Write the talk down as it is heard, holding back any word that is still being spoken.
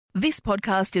This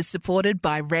podcast is supported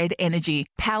by Red Energy,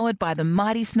 powered by the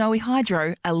mighty Snowy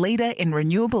Hydro, a leader in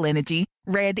renewable energy.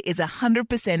 Red is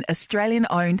 100% Australian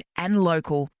owned and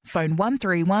local. Phone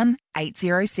 131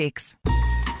 806.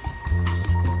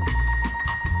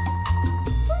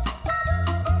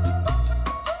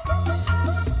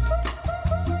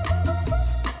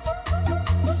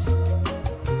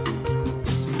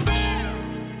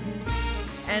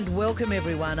 And welcome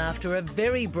everyone. After a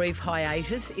very brief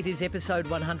hiatus, it is episode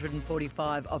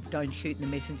 145 of Don't Shoot the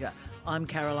Messenger. I'm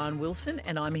Caroline Wilson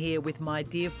and I'm here with my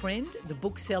dear friend, the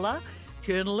bookseller,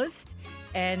 journalist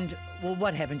and, well,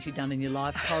 what haven't you done in your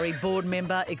life, Corrie? Board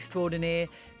member extraordinaire,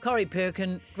 Corrie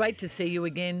Perkin. Great to see you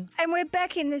again. And we're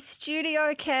back in the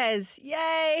studio, Kaz.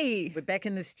 Yay! We're back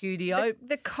in the studio.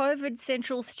 The COVID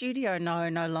central studio. No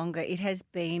longer. It has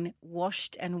been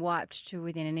washed and wiped to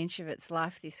within an inch of its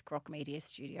life, this Grok Media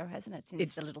studio, hasn't it,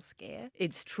 since the little scare?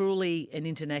 It's truly an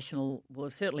international, well,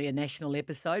 certainly a national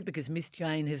episode because Miss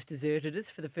Jane has deserted us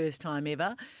for the first time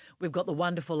ever. We've got the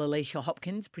wonderful Alicia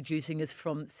Hopkins producing us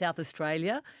from South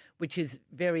Australia, which is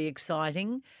very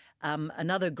exciting.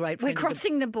 Another great friend. We're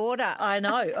crossing the border. I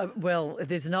know. Well,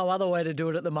 there's no other way to do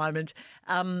it at the moment.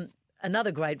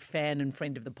 Another great fan and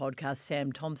friend of the podcast,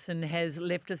 Sam Thompson, has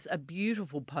left us a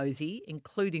beautiful posy,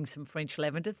 including some French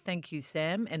lavender. Thank you,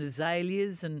 Sam, and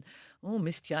azaleas and,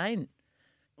 Miss Jane.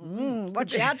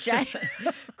 Watch out, Jane.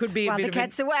 Could be a while bit the of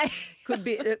cat's away. Could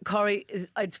be, Corrie,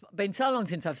 it's been so long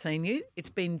since I've seen you.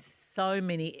 It's been so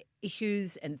many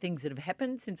issues and things that have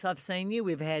happened since I've seen you.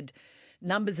 We've had...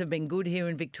 Numbers have been good here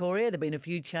in Victoria. There have been a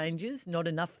few changes, not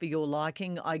enough for your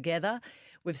liking, I gather.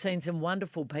 We've seen some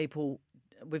wonderful people.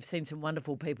 We've seen some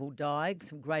wonderful people die,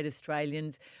 some great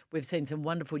Australians. We've seen some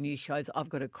wonderful news shows. I've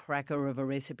got a cracker of a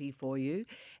recipe for you.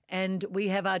 And we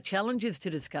have our challenges to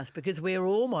discuss because we're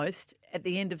almost at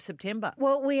the end of September.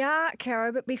 Well, we are,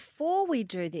 Caro, but before we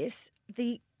do this,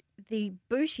 the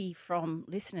booty from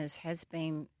listeners has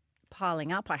been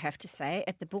piling up, I have to say,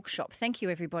 at the bookshop. Thank you,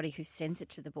 everybody who sends it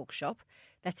to the bookshop.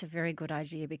 That's a very good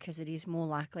idea because it is more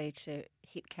likely to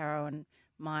hit Caro and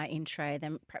my in tray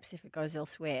than perhaps if it goes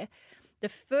elsewhere. The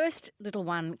first little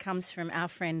one comes from our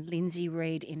friend Lindsay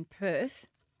Reid in Perth,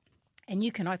 and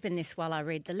you can open this while I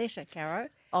read the letter, Caro.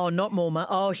 Oh, not more.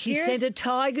 Oh, she sent a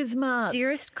tiger's mask.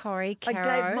 Dearest Corrie, Caro.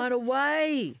 I gave mine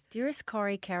away. Dearest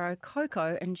Corrie, Caro,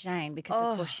 Coco and Jane, because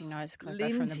of course she knows Coco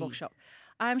from the bookshop.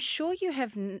 I'm sure you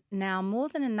have now more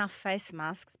than enough face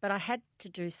masks, but I had to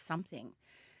do something.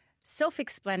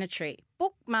 Self-explanatory.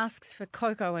 Book masks for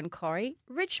Coco and Corrie,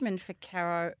 Richmond for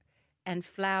Caro, and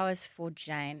flowers for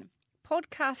Jane.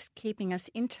 Podcast keeping us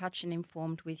in touch and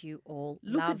informed with you all.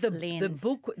 Look Love, at Linz.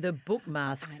 the book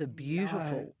masks are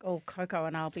beautiful. Oh, Coco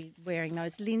and I'll be wearing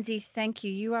those. Lindsay, thank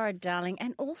you. You are a darling.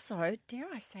 And also, dare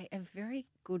I say, a very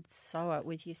good sewer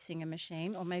with your Singer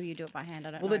machine, or maybe you do it by hand,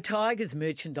 I don't know. Well, the Tigers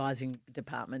merchandising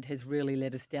department has really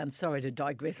let us down. Sorry to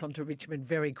digress onto Richmond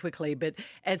very quickly, but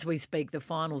as we speak, the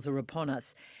finals are upon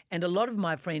us. And a lot of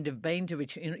my friends have been to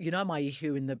Richmond. You know my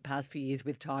issue in the past few years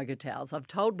with tiger towels. I've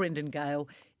told Brendan Gale,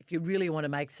 if you really want to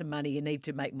make some money, you need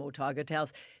to make more tiger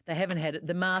towels. They haven't had it.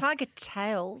 The masks. Tiger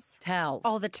tails? Towels.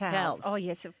 Oh, the towels. Oh,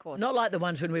 yes, of course. Not like the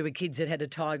ones when we were kids that had a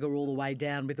tiger all the way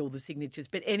down with all the signatures.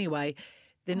 But anyway...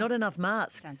 There are not enough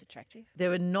masks. Sounds attractive.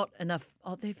 There are not enough.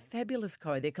 Oh, they're fabulous,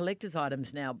 Corrie. They're collector's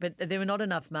items now. But there are not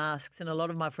enough masks, and a lot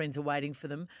of my friends are waiting for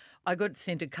them. I got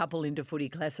sent a couple into Footy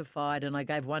Classified, and I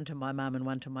gave one to my mum and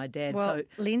one to my dad. Well, so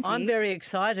Lindsay, I'm very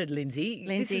excited, Lindsay.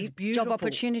 This is beautiful. Job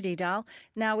opportunity, Dal.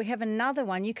 Now we have another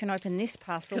one. You can open this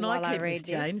parcel while I read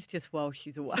this. James just while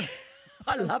she's away?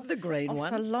 I love the green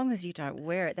one. So long as you don't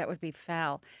wear it, that would be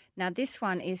foul. Now this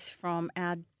one is from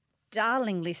our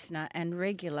darling listener and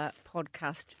regular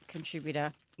podcast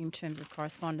contributor in terms of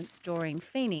correspondence, Doreen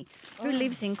Feeney, who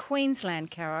lives in Queensland,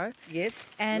 Caro. Yes,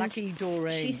 and lucky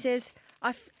Doreen. She says,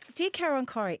 Dear Caro and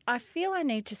Corrie, I feel I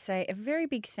need to say a very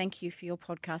big thank you for your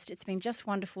podcast. It's been just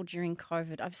wonderful during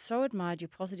COVID. I've so admired your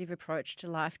positive approach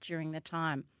to life during the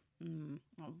time.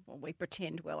 Well, we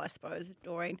pretend well, I suppose,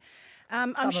 Doreen.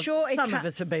 I'm sure some of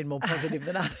us have been more positive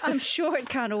than others. I'm sure it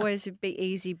can't always be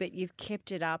easy, but you've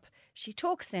kept it up. She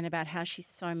talks then about how she's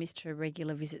so missed her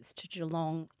regular visits to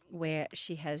Geelong, where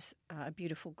she has a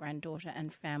beautiful granddaughter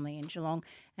and family in Geelong.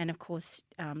 And, of course,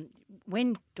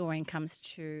 when Doreen comes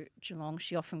to Geelong,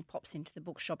 she often pops into the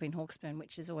bookshop in Hawkesbury,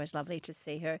 which is always lovely to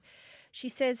see her. She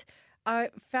says, I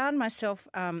found myself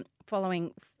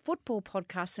following football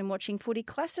podcasts and watching Footy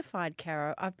Classified,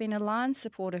 Caro. I've been a Lions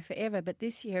supporter forever, but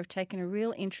this year I've taken a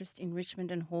real interest in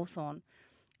Richmond and Hawthorn.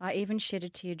 I even shed a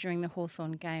tear during the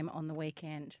Hawthorn game on the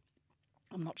weekend.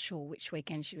 I'm not sure which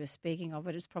weekend she was speaking of,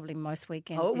 but it was probably most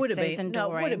weekends. Oh, it this would have season, been. No, it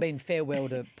Doreen. would have been farewell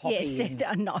to Poppy.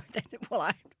 Yes, no.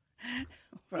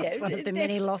 Well, that's one of the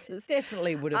many losses.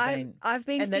 Definitely would have been. I've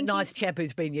been and thinking, that nice chap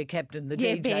who's been your captain, the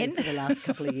Yeah, DJ, Ben. for the last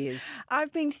couple of years.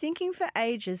 I've been thinking for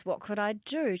ages, what could I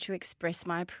do to express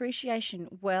my appreciation?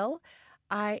 Well,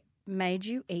 I made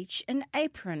you each an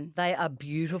apron. They are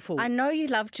beautiful. I know you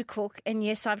love to cook, and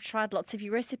yes, I've tried lots of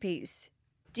your recipes.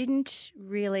 Didn't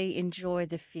really enjoy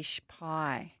the fish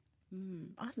pie.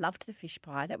 I loved the fish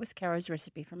pie. That was Caro's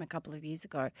recipe from a couple of years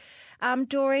ago.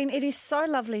 Doreen, it is so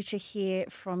lovely to hear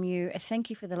from you. Thank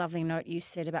you for the lovely note you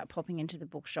said about popping into the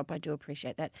bookshop. I do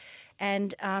appreciate that.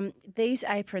 And these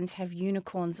aprons have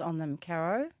unicorns on them,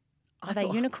 Caro. Are they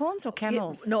unicorns or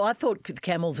camels? Yeah, no, I thought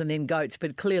camels and then goats,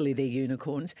 but clearly they're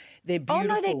unicorns. They're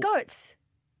beautiful. Oh, no, they're goats.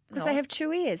 Because No. they have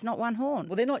 2 ears, not 1 horn.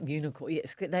 Well, they're not unicorns.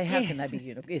 Yes, how can they be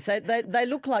unicorns? Yes, they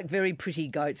look like very pretty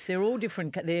goats. They're all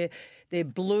different. They're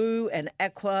blue and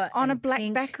aqua On and a black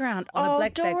pink, background. On a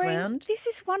black Doreen, background. This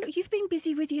is wonderful. You've been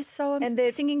busy with your And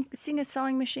they're- singer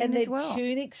sewing machine And as they're well.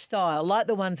 tunic style, like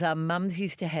the ones our mums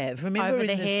used to have. Remember Over in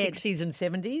the the head. 60s and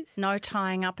 70s? No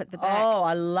tying up at the back. Oh,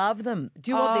 I love them.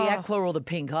 Do you want the Oh. aqua or the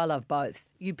pink? I love both.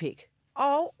 You pick.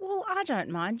 Oh, well, I don't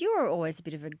mind. You're always a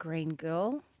bit of a green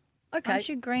girl. Okay. Aren't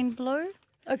you green-blue?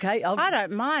 Okay. I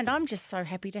don't mind. I'm just so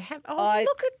happy to have. Oh,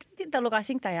 look! I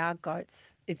think they are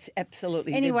goats. It's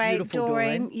absolutely they're Anyway, beautiful,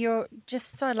 Doreen, you're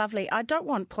just so lovely. I don't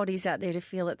want potties out there to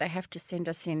feel that they have to send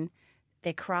us in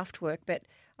their craft work, but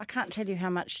I can't tell you how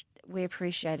much we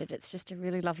appreciate it. It's just a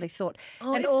really lovely thought.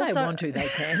 Oh, and if also, they want to, they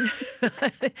can.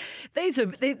 these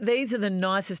are the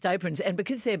nicest aprons, and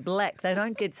because they're black, they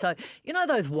don't get so. You know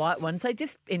those white ones? They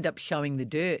just end up showing the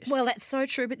dirt. well, that's so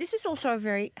true. But this is also a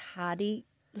very hardy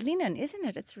linen, isn't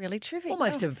it? It's really terrific.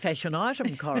 Almost a fashion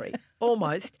item, Corrie.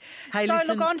 Almost. Hey, So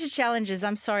listen. look, on to challenges.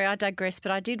 I'm sorry, I digress,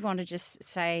 but I did want to just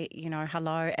say,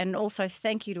 hello, and also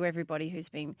thank you to everybody who's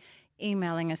been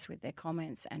emailing us with their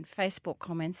comments and Facebook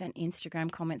comments and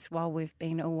Instagram comments while we've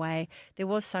been away. There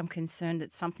was some concern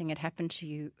that something had happened to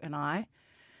you and I.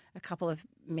 A couple of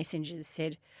messengers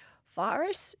said,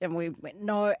 virus? And we went,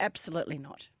 no, absolutely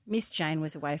not. Miss Jane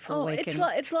was away for a week.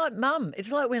 It's like Mum.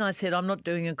 It's like when I said I'm not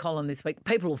doing a column this week.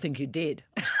 People will think you're dead.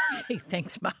 Gee,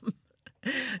 thanks, Mum.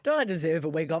 Don't I deserve a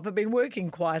week off? I've been working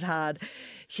quite hard.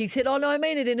 She said, oh, no, I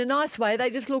mean it in a nice way.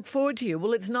 They just look forward to you.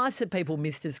 Well, it's nice that people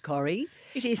missed us, Corrie.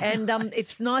 It is And nice.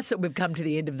 it's nice that we've come to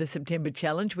the end of the September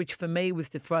challenge, which for me was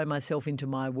to throw myself into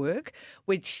my work,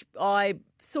 which I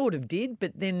sort of did,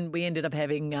 but then we ended up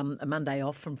having a Monday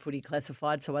off from Footy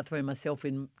Classified, so I threw myself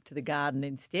into the garden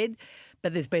instead.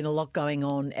 But there's been a lot going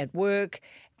on at work,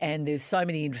 and there's so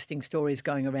many interesting stories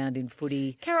going around in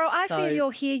footy. Carol, I So- feel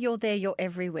you're here, you're there, you're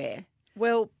everywhere.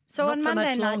 Well, So not on for Monday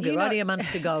much night, longer. Only a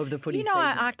month to go of the footy season.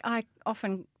 I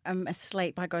often am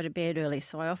asleep. I go to bed early,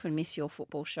 so I often miss your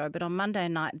football show. But on Monday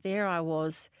night, there I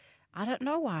was. I don't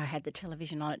know why I had the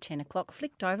television on at 10 o'clock,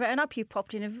 flicked over, and up you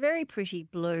popped in a very pretty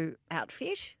blue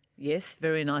outfit. Yes,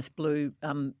 very nice blue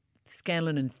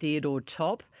Scanlon and Theodore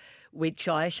top, which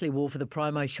I actually wore for the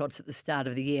promo shots at the start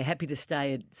of the year. Happy to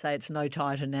say it's no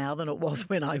tighter now than it was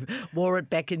when I wore it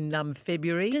back in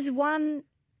February.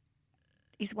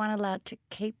 Is one allowed to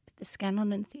keep the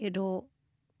Scanlon and Theodore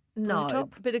No,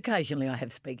 top? but occasionally I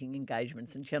have speaking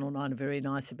engagements, and Channel 9 are very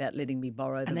nice about letting me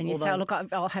borrow them. And then you say, although- look,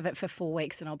 I'll have it for 4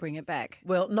 weeks and I'll bring it back.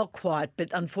 Well, not quite, but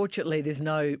unfortunately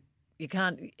you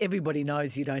can't, everybody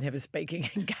knows you don't have a speaking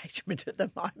engagement at the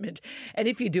moment. And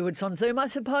if you do, it's on Zoom. I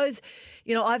suppose,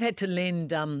 I've had to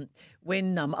lend,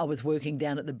 when I was working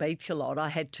down at the beach a lot, I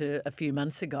had to, a few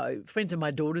months ago, friends of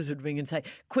my daughters would ring and say,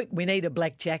 quick, we need a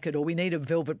black jacket, or we need a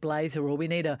velvet blazer, or we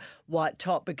need a white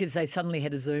top, because they suddenly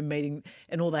had a Zoom meeting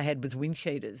and all they had was wind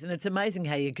cheaters. And it's amazing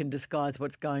how you can disguise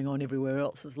what's going on everywhere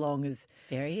else as long as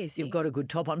Very easy. you've got a good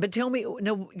top on. But tell me,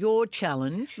 your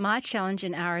challenge. My challenge,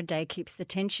 an hour a day keeps the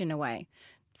tension away.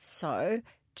 So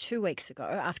 2 weeks ago,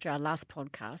 after our last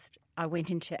podcast, I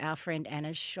went into our friend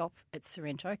Anna's shop at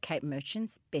Sorrento, Cape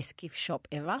Merchants, best gift shop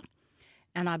ever,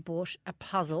 and I bought a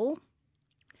puzzle,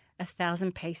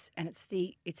 1,000-piece, and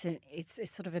it's a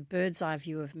sort of a bird's eye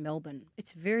view of Melbourne.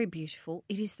 It's very beautiful.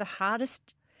 It is the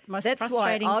hardest, most That's why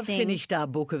frustrating I've thing. finished our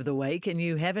book of the week and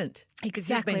you haven't. Because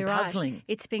Exactly you've been right. puzzling.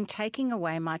 It's been taking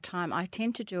away my time. I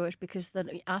tend to do it because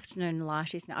the afternoon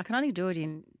light is now. I can only do it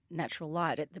in natural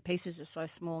light. The pieces are so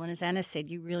small. And as Anna said,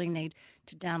 you really need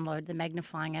to download the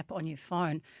magnifying app on your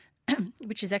phone,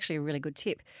 which is actually a really good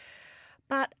tip.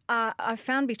 But I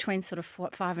found between sort of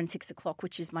 5 and 6 o'clock,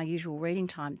 which is my usual reading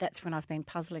time, that's when I've been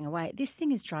puzzling away. This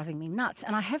thing is driving me nuts.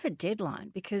 And I have a deadline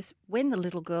because when the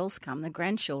little girls come, the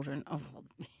grandchildren,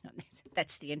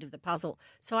 that's the end of the puzzle.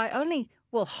 So I only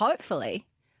Well, hopefully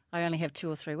I only have 2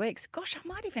 or 3 weeks. Gosh, I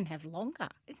might even have longer.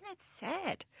 Isn't that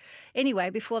sad? Anyway,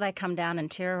 before they come down and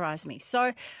terrorise me.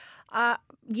 So,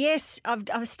 yes,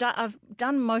 I've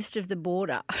done most of the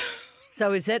border.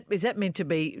 So is that meant to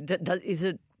be? Is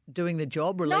it doing the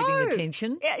job, relieving the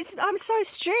tension? Yeah, I'm so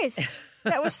stressed.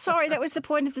 That was the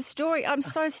point of the story. I'm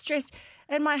so stressed.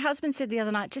 And my husband said the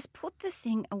other night, just put the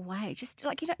thing away. Just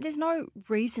like, there's no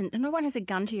reason. No one has a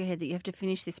gun to your head that you have to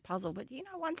finish this puzzle. But,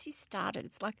 once you start it,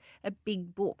 it's like a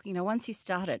big book. Once you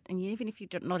start it, and even if you're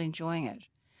not enjoying it,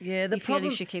 yeah, you feel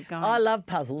you should keep going. I love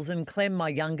puzzles, and Clem, my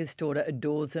youngest daughter,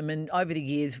 adores them, and over the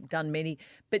years done many.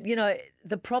 But,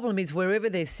 the problem is wherever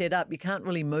they're set up, you can't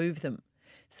really move them.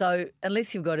 So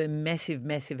unless you've got a massive,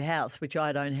 massive house, which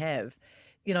I don't have,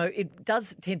 it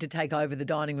does tend to take over the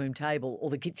dining room table or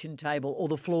the kitchen table or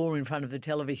the floor in front of the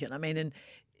television. I mean, and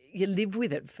you live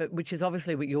with it, which is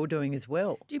obviously what you're doing as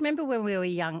well. Do you remember when we were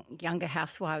younger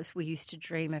housewives, we used to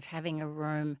dream of having a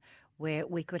room where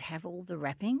we could have all the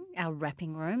our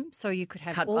wrapping room, so you could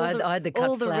have I had the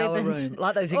cut flower ribbons. room,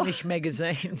 like those English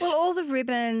magazines. Well, all the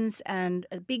ribbons and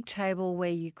a big table where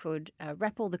you could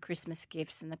wrap all the Christmas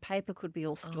gifts, and the paper could be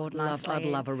all stored nicely. I'd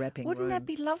love a wrapping room. Wouldn't that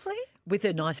be lovely? With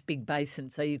a nice big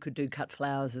basin, so you could do cut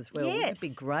flowers as well. Yes. Wouldn't that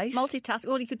be great? Multitask.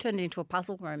 Or you could turn it into a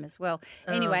puzzle room as well.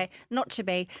 Anyway, not to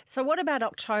be. So what about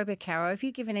October, Caro? Have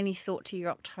you given any thought to your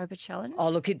October challenge?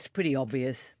 Oh, look, it's pretty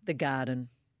obvious. The garden.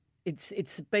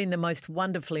 It's been the most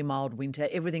wonderfully mild winter.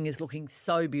 Everything is looking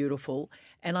so beautiful,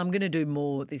 and I'm going to do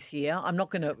more this year. I'm not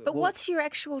going to. But what's your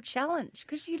actual challenge?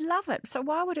 Because you love it. So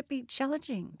why would it be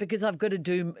challenging? Because I've got to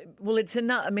do. Well, it's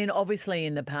enough. I mean, obviously,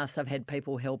 in the past, I've had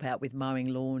people help out with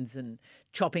mowing lawns and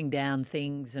chopping down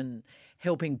things and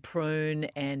helping prune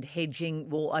and hedging.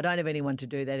 Well, I don't have anyone to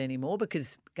do that anymore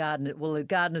because the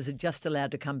gardeners are just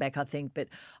allowed to come back, I think, but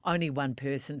only one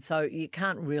person. So you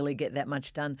can't really get that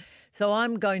much done. So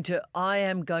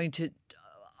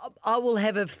I will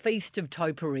have a feast of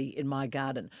topiary in my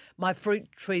garden. My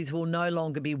fruit trees will no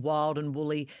longer be wild and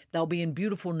woolly. They'll be in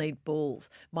beautiful, neat balls.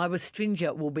 My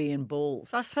westringia will be in balls.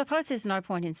 So I suppose there's no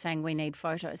point in saying we need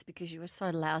photos because you were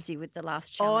so lousy with the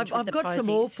last challenge. I've got some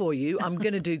more for you. I'm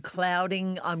going to do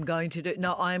clouding. I am going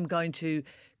to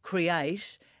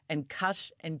create and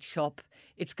cut and chop.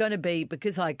 It's going to be,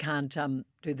 because I can't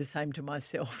do the same to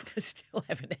myself, I still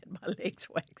haven't had my legs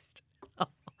waxed.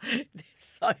 They're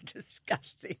so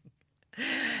disgusting.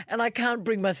 And I can't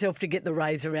bring myself to get the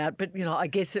razor out, but, I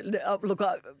guess,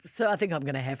 so I think I'm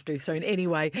going to have to soon.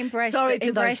 Anyway, sorry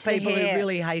to those people who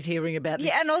really hate hearing about this.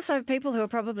 Yeah, and also people who are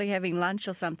probably having lunch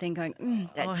or something going,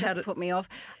 that put me off.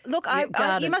 Look,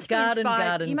 you must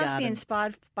be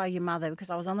inspired by your mother, because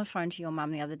I was on the phone to your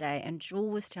mum the other day and Jewel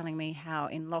was telling me how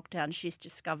in lockdown she's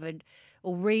discovered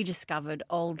or rediscovered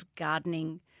old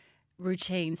gardening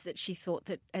routines that she thought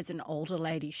that as an older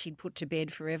lady she'd put to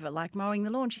bed forever, like mowing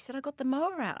the lawn. She said, I got the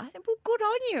mower out. I said, well, good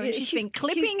on you. And she's been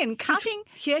clipping and cutting.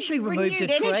 She actually removed a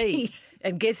tree.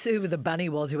 And guess who the bunny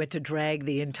was who had to drag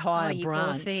the entire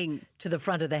branch to the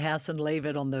front of the house and leave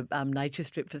it on the nature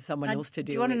strip for someone else to deal with?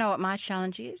 Do you want to know what my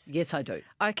challenge is? Yes, I do.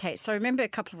 Okay, so remember a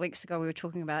couple of weeks ago we were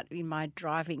talking about in my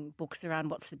driving books around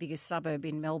what's the biggest suburb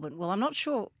in Melbourne. Well, I'm not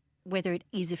sure whether it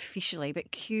is officially, but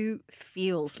Kew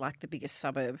feels like the biggest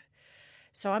suburb.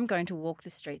 So I'm going to walk the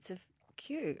streets of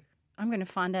Kew. I'm going to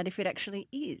find out if it actually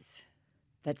is.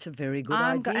 That's a very good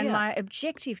idea. And my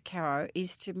objective, Caro,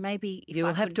 is to maybe...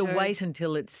 You'll have to wait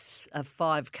until it's a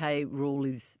 5K rule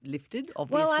is lifted,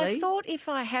 obviously. Well, I thought if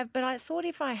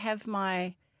I have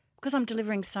my... Because I'm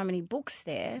delivering so many books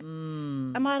there,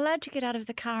 am I allowed to get out of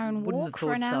the car and walk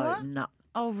for an hour? So. No.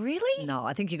 Oh, really? No,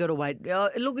 I think you've got to wait.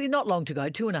 Look, not long to go,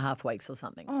 2.5 weeks or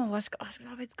something. Oh, I was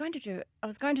going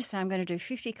to say I'm going to do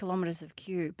 50 kilometres of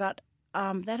Kew, but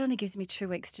that only gives me 2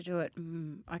 weeks to do it.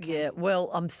 Okay. Yeah, well,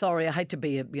 I'm sorry. I hate to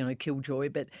be a killjoy,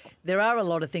 but there are a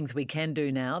lot of things we can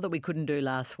do now that we couldn't do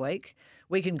last week.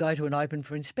 We can go to an open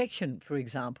for inspection, for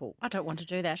example. I don't want to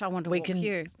do that. I want to walk Kew. We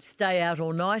can stay out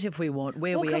all night if we want.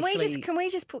 Can we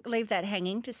just leave that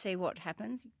hanging to see what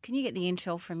happens? Can you get the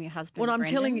intel from your husband? Well, I'm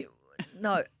telling you.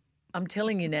 No, I'm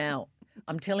telling you now.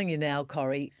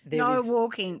 Corrie.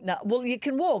 Walking. No, well, you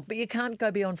can walk, but you can't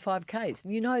go beyond 5Ks.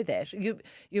 You know that.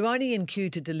 You're only in Kew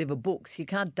to deliver books. You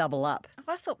can't double up. Oh,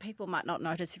 I thought people might not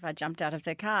notice if I jumped out of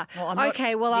their car. Well,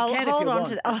 I'll hold on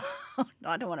to that. Oh, no,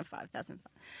 I don't want a 5,000.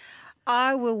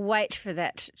 I will wait for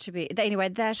that to be... Anyway,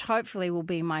 that hopefully will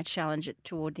be my challenge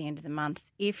toward the end of the month.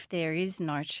 If there is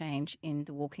no change in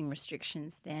the walking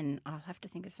restrictions, then I'll have to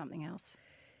think of something else.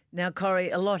 Now,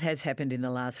 Corrie, a lot has happened in the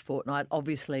last fortnight.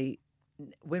 Obviously,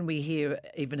 when we hear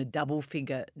even a double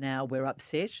figure now, we're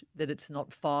upset that it's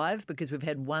not 5, because we've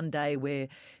had one day where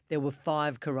there were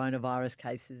 5 coronavirus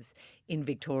cases in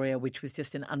Victoria, which was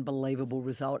just an unbelievable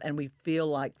result, and we feel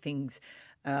like things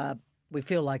are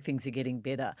getting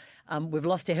better. We've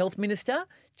lost a health minister.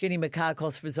 Jenny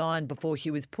Mikakos resigned before she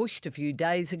was pushed a few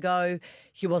days ago.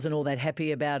 She wasn't all that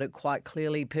happy about it, quite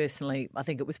clearly. Personally, I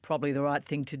think it was probably the right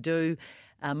thing to do.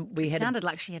 It sounded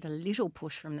like she had a little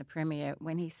push from the Premier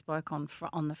when he spoke on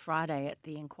the Friday at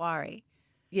the inquiry.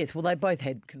 Yes, well, they both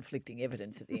had conflicting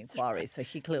evidence at the inquiry, so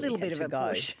she clearly had to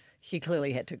go. She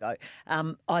clearly had to go.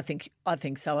 I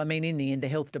think so. I mean, in the end, the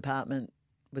health department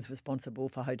was responsible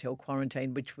for hotel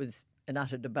quarantine, which was an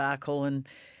utter debacle, and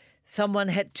someone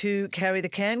had to carry the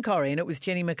can, Corrie, and it was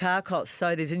Jenny Mikakos.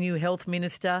 So there's a new health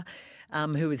minister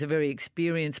who is a very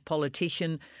experienced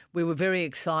politician. We were very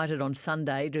excited on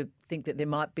Sunday to think that there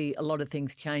might be a lot of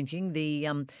things changing.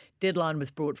 The deadline was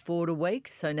brought forward a week,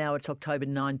 so now it's October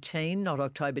 19, not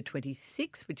October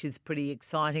 26, which is pretty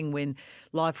exciting, when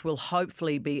life will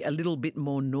hopefully be a little bit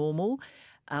more normal.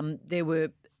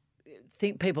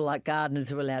 People like gardeners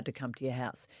are allowed to come to your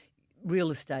house.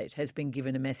 Real estate has been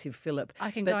given a massive fillip.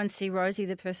 I can go and see Rosie,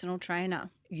 the personal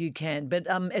trainer. You can. But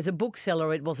as a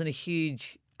bookseller, it wasn't a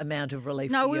huge amount of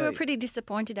relief. No, for we you. were pretty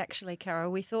disappointed, actually,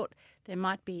 Caro. We thought there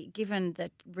might be, given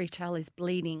that retail is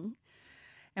bleeding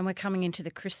and we're coming into the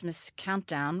Christmas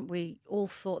countdown, we all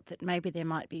thought that maybe there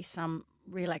might be some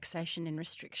relaxation in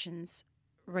restrictions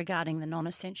regarding the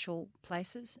non-essential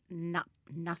places.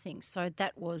 Nothing. So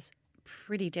that was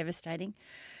pretty devastating.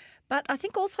 But I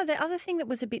think also the other thing that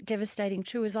was a bit devastating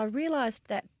too is I realised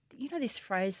that, you know, this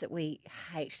phrase that we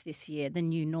hate this year, the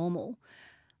new normal.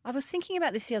 I was thinking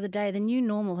about this the other day. The new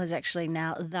normal is actually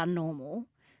now the normal,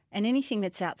 and anything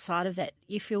that's outside of that,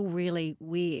 you feel really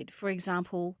weird. For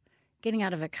example, getting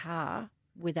out of a car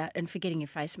without and forgetting your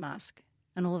face mask,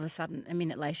 and all of a sudden, a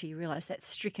minute later, you realise that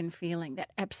stricken feeling, that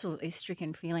absolutely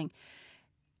stricken feeling.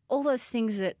 All those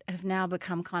things that have now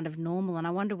become kind of normal, and I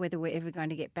wonder whether we're ever going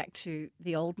to get back to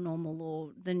the old normal or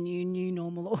the new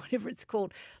normal or whatever it's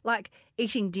called, like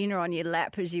eating dinner on your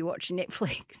lap as you watch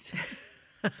Netflix.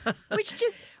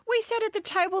 We sat at the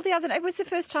table the other day. It was the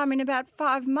first time in about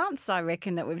 5 months, I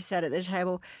reckon, that we've sat at the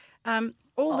table.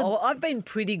 I've been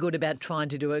pretty good about trying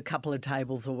to do a couple of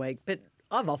tables a week, but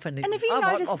I've often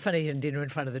eaten dinner in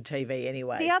front of the TV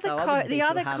anyway. The other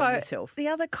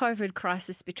COVID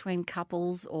crisis between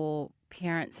couples or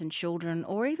parents and children,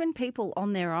 or even people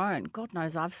on their own. God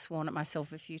knows, I've sworn at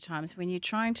myself a few times when you're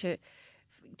trying to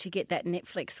get that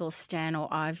Netflix or Stan or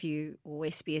iView or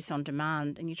SBS On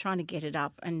Demand, and you're trying to get it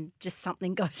up, and just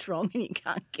something goes wrong and you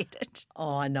can't get it.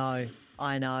 Oh, I know.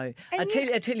 I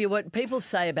tell you what, people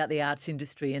say about the arts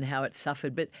industry and how it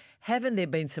suffered, but haven't there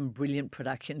been some brilliant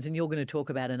productions? And you're going to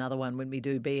talk about another one when we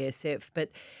do BSF,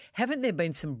 but haven't there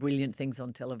been some brilliant things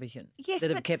on television that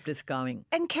have kept us going?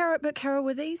 And Carol,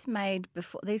 were these made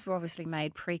before? These were obviously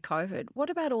made pre-COVID.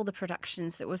 What about all the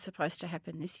productions that were supposed to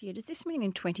happen this year? Does this mean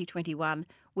in 2021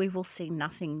 we will see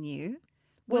nothing new?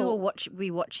 We will be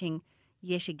watching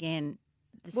yet again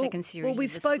the second series. Well, we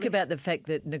spoke about the fact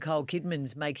that Nicole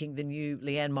Kidman's making the new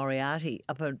Leanne Moriarty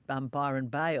up at Byron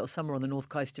Bay or somewhere on the north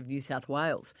coast of New South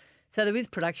Wales. So there is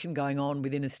production going on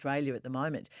within Australia at the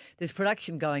moment. There's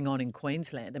production going on in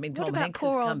Queensland. I mean, Tom Hanks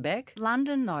has come back.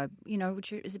 London, though,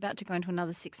 which is about to go into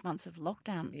another 6 months of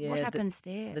lockdown. Yeah, what happens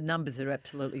there? The numbers are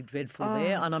absolutely dreadful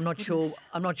there, and I'm not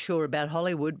sure about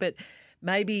Hollywood, but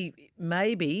maybe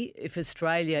if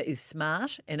Australia is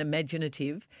smart and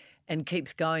imaginative and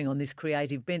keeps going on this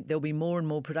creative bent, there'll be more and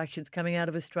more productions coming out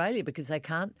of Australia, because they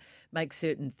can't make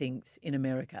certain things in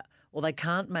America, or they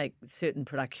can't make certain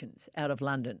productions out of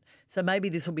London. So maybe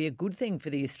this will be a good thing for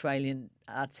the Australian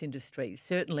arts industry,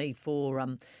 certainly for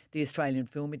the Australian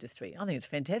film industry. I think it's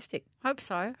fantastic. Hope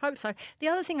so. The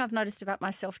other thing I've noticed about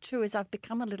myself too is I've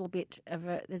become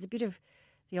there's a bit of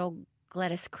the old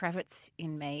Gladys Kravitz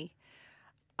in me.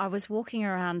 I was walking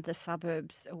around the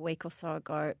suburbs a week or so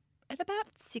ago at about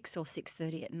 6 or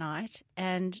 6:30 at night,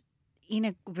 and in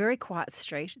a very quiet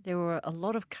street, there were a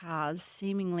lot of cars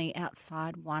seemingly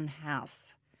outside one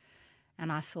house.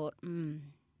 And I thought, do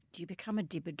you become a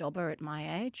dibber-dobber at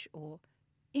my age? Or,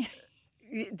 sort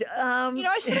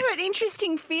of an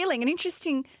interesting feeling, an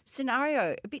interesting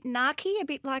scenario, a bit narky, a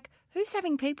bit like, who's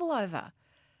having people over?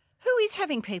 Who is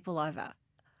having people over?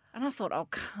 And I thought, oh,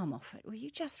 come off it. Will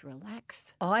you just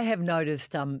relax? I have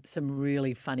noticed some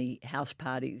really funny house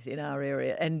parties in our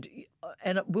area, and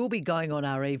we'll be going on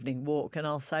our evening walk, and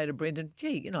I'll say to Brendan,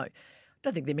 gee, I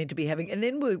don't think they're meant to be having – and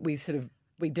then we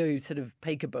do sort of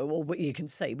peekaboo, or what you can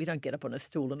see. We don't get up on a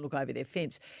stool and look over their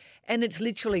fence. and it's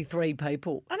literally 3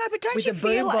 people. I know, but don't with you a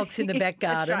feel like... boombox in the back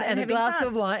That's garden right, and a having glass fun.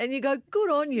 of wine, and you go, good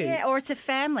on you. Yeah, or it's a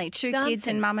family, 2 kids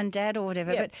Dancing. and mum and dad or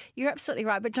whatever. Yeah. But you're absolutely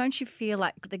right. But don't you feel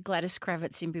like the Gladys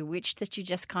Kravitz in Bewitched, that you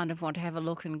just kind of want to have a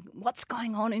look and what's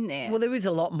going on in there? Well, there is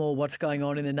a lot more what's going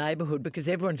on in the neighbourhood because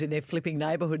everyone's in their flipping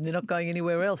neighbourhood and they're not going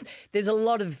anywhere else. There's a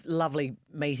lot of lovely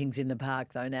meetings in the park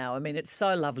though now. I mean, it's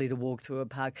so lovely to walk through a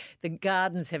park. The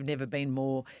gardens have never been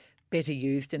more better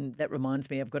used, and that reminds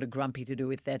me, I've got a grumpy to do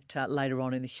with that later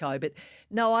on in the show. But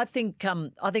no, I think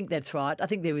that's right. I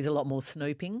think there is a lot more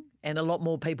snooping and a lot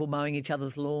more people mowing each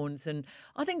other's lawns, and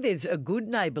I think there's a good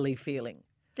neighbourly feeling.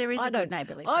 There is a good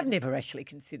neighbourly I've feeling. never actually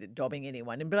considered dobbing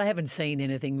anyone, but I haven't seen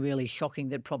anything really shocking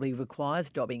that probably requires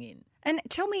dobbing in. And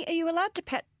tell me, are you allowed to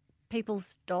pet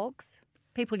people's dogs,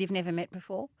 people you've never met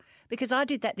before? Because I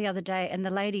did that the other day and the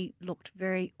lady looked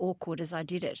very awkward as I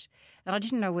did it. And I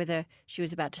didn't know whether she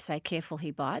was about to say, careful,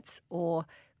 he bites, or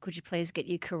could you please get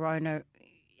your corona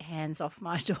hands off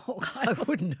my dog? I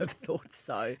wouldn't have thought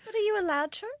so. But are you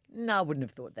allowed to? No, I wouldn't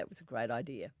have thought that was a great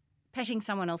idea. Petting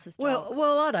someone else's dog?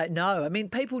 Well, I don't know. I mean,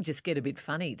 people just get a bit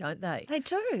funny, don't they? They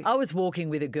do. I was walking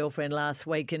with a girlfriend last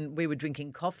week and we were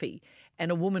drinking coffee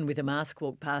and a woman with a mask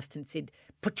walked past and said,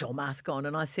 put your mask on.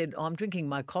 And I said, I'm drinking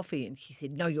my coffee. And she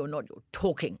said, no, you're not. You're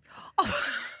talking.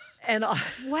 And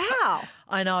Wow.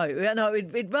 I know.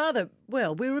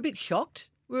 We were a bit shocked.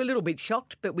 We were a little bit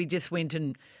shocked, but we just went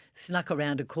and snuck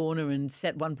around a corner and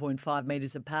sat 1.5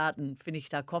 metres apart and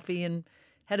finished our coffee and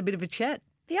had a bit of a chat.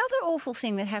 The other awful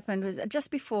thing that happened was just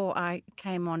before I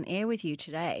came on air with you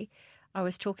today, I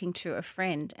was talking to a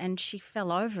friend and she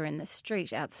fell over in the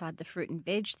street outside the Fruit and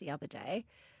Veg the other day,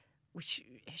 which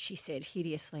she said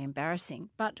hideously embarrassing.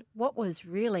 But what was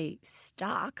really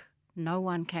stark, no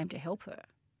one came to help her.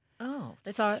 Oh,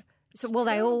 that's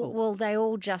They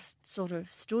all just sort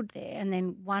of stood there, and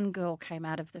then one girl came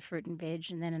out of the Fruit and Veg,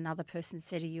 and then another person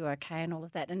said, "Are you okay?" and all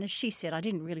of that. And as she said, I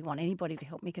didn't really want anybody to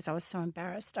help me because I was so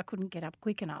embarrassed. I couldn't get up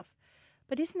quick enough.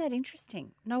 But isn't that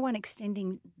interesting? No one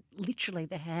extending literally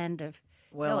the hand of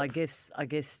Well, help. I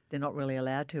guess they're not really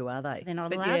allowed to, are they? They're not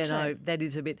but allowed yeah, to. no, that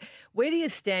is a bit. Where do you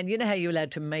stand? You know how you're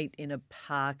allowed to meet in a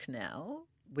park now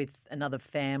with another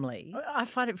family? I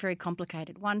find it very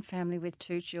complicated. One family with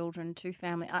 2 children, 2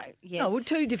 family. Yes. Oh, well,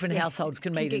 2 different households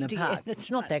can meet in a get together, park. that's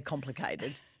It's not right. that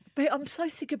complicated. But I'm so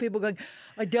sick of people going,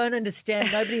 I don't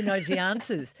understand. Nobody knows the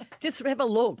answers. Just have a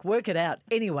look, work it out.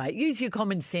 Anyway, use your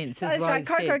common sense, as That's right. Rose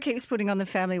Coco said. keeps putting on the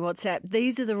family WhatsApp,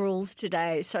 these are the rules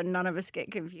today, so none of us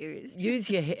get confused. Use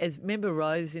your as remember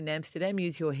Rose in Amsterdam.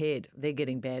 Use your head. They're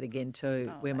getting bad again too.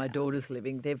 Where my daughter's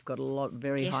living, they've got a lot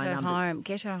very Get high her numbers. home.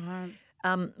 Get her home.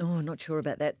 Not sure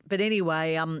about that. But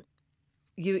anyway,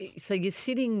 you're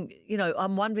sitting. You know,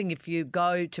 I'm wondering if you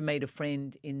go to meet a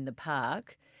friend in the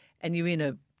park, and you're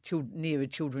in near a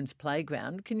children's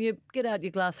playground. Can you get out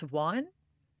your glass of wine?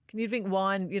 Can you drink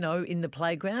wine? You know, in the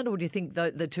playground, or do you think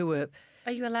the two are?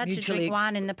 Are you allowed to mutually drink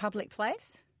wine in the public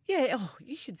place? Yeah. Oh,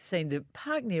 you should have seen the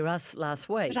park near us last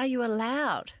week. But are you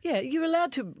allowed Yeah, you're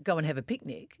allowed to go and have a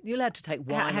picnic. You're allowed to take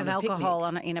wine. have on a alcohol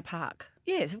picnic. in a park?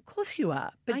 Yes, of course you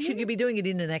are. But Are should you? you be doing it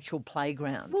in an actual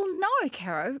playground? Well, no,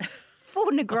 Caro.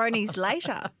 4 Negronis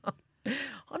later.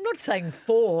 I'm not saying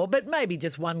 4, but maybe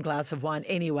just 1 glass of wine.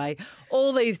 Anyway,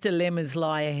 all these dilemmas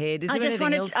lie ahead. Is there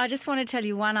anything else? I just want to tell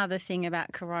you one other thing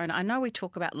about Corona. I know we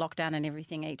talk about lockdown and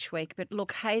everything each week, but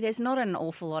look, hey, there's not an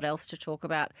awful lot else to talk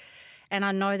about. And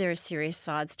I know there are serious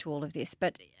sides to all of this,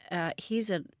 but it is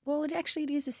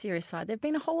a serious side. There have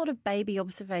been a whole lot of baby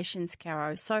observations,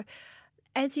 Caro. So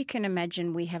as you can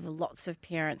imagine, we have lots of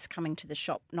parents coming to the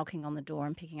shop, knocking on the door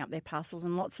and picking up their parcels,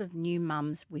 and lots of new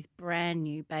mums with brand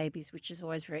new babies, which is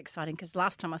always very exciting because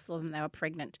last time I saw them, they were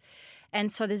pregnant.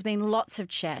 And so there's been lots of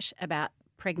chat about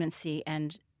pregnancy,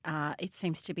 and it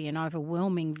seems to be an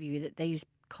overwhelming view that these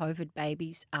COVID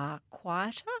babies are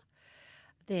quieter.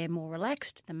 They're more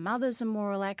relaxed. The mothers are more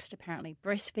relaxed. Apparently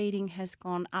breastfeeding has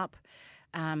gone up.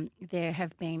 There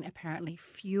have been apparently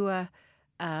fewer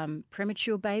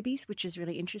premature babies, which is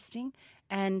really interesting.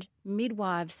 And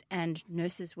midwives and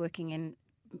nurses working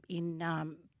in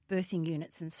birthing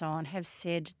units and so on have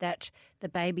said that the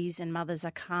babies and mothers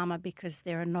are calmer because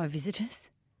there are no visitors.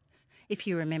 If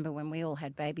you remember when we all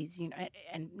had babies, you know,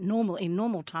 and in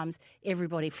normal times,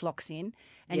 everybody flocks in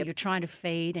and Yep. you're trying to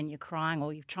feed and you're crying,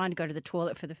 or you're trying to go to the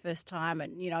toilet for the first time,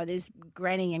 and, you know, there's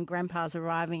granny and grandpa's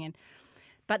arriving.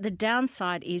 But the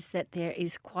downside is that there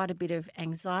is quite a bit of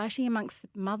anxiety amongst the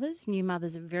mothers. New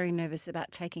mothers are very nervous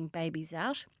about taking babies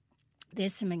out.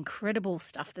 There's some incredible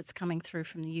stuff that's coming through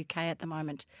from the UK at the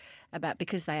moment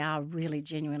because they are really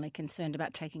genuinely concerned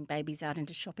about taking babies out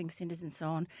into shopping centres and so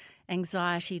on.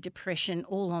 Anxiety, depression,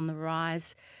 all on the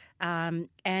rise.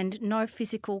 and no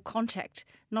physical contact,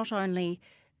 not only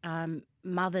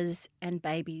mothers and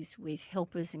babies with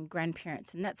helpers and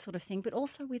grandparents and that sort of thing, but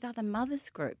also with other mothers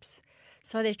groups.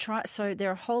 So there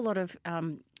are a whole lot of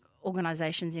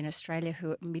organisations in Australia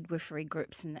who are midwifery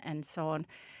groups and so on,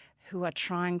 who are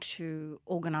trying to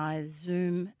organise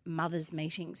Zoom mothers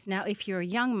meetings. Now, if you're a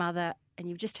young mother and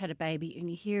you've just had a baby and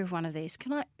you hear of one of these,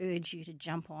 can I urge you to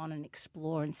jump on and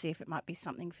explore and see if it might be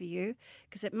something for you?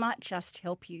 Because it might just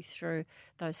help you through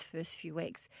those first few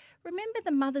weeks. Remember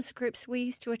the mothers groups we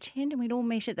used to attend, and we'd all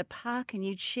meet at the park and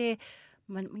you'd share,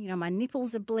 my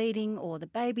nipples are bleeding, or the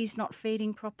baby's not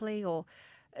feeding properly, or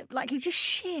you just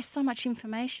share so much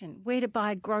information. Where to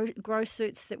buy grow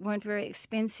suits that weren't very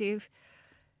expensive.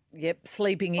 Yep,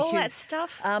 sleeping issues. All that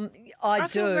stuff. I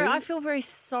feel very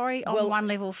sorry on one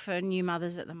level for new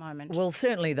mothers at the moment. Well,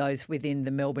 certainly those within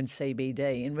the Melbourne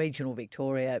CBD. In regional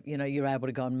Victoria, you're able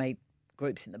to go and meet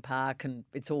groups in the park and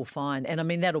it's all fine. And I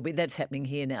mean, that's happening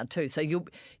here now too. So you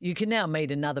can now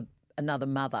meet another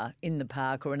mother in the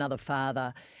park or another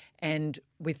father and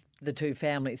with the two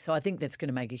families. So I think that's going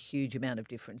to make a huge amount of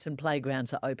difference. And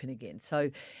playgrounds are open again.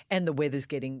 So, and the weather's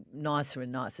getting nicer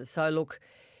and nicer. So look,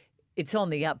 it's on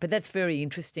the up, but that's very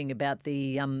interesting about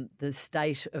the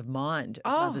state of mind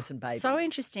of mothers and babies. So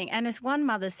interesting. And as one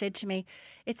mother said to me,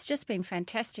 it's just been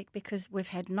fantastic because we've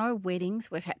had no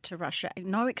weddings, we've had to rush out,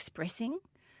 no expressing,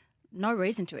 no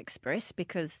reason to express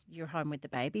because you're home with the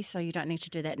baby, so you don't need to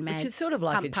do that mad. Which is sort of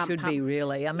like it should be,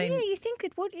 really. I mean, yeah, you think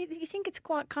it would. You think it's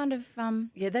quite kind of.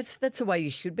 Yeah, that's the way you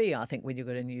should be, I think, when you've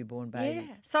got a newborn baby.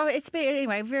 Yeah. So it's been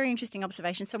anyway, very interesting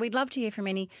observation. So we'd love to hear from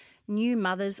any new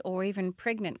mothers or even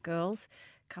pregnant girls,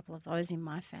 a couple of those in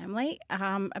my family,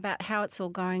 about how it's all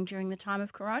going during the time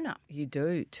of Corona. You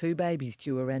do. 2 babies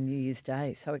due around New Year's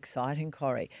Day. So exciting,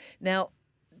 Corrie. Now,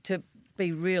 to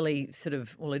be really sort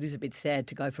of, well, it is a bit sad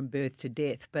to go from birth to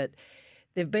death, but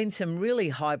there have been some really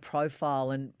high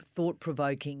profile and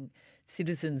thought-provoking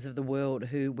citizens of the world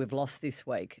who we've lost this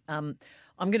week. I'm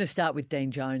going to start with Dean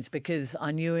Jones because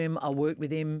I knew him, I worked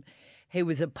with him. He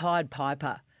was a Pied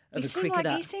Piper of a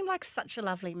cricketer. He seemed like such a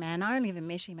lovely man. I only ever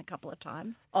met him a couple of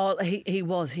times. Oh, he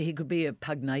was. He could be a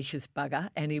pugnacious bugger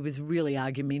and he was really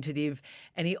argumentative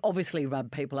and he obviously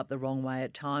rubbed people up the wrong way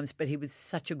at times, but he was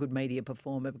such a good media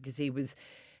performer because he was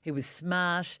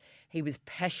smart, he was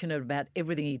passionate about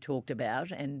everything he talked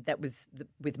about, and that was,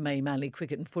 with me, mainly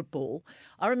cricket and football.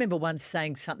 I remember once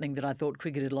saying something that I thought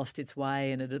cricket had lost its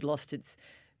way and it had lost its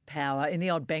power in the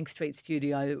old Bank Street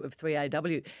studio of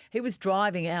 3AW. He was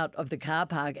driving out of the car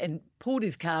park and pulled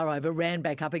his car over, ran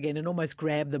back up again and almost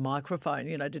grabbed the microphone,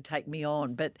 to take me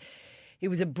on. But he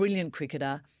was a brilliant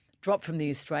cricketer, dropped from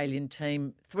the Australian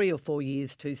team 3 or 4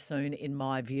 years too soon, in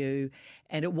my view,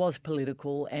 and it was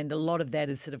political, and a lot of that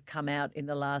has sort of come out in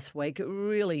the last week. A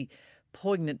really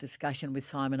poignant discussion with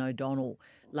Simon O'Donnell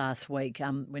last week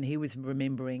when he was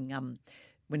remembering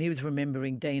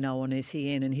Dino on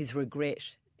SEN and his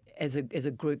regret as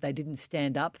a group they didn't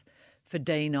stand up for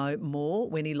Dino more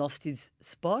when he lost his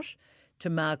spot to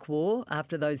Mark Waugh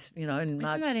after those, and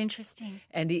Mark, isn't that interesting?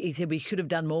 And he said we should have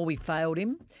done more. We failed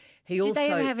him. Did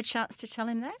they ever have a chance to tell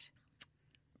him that?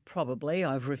 Probably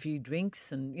over a few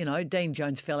drinks, and Dean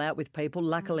Jones fell out with people,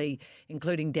 luckily,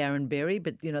 including Darren Berry,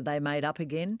 but they made up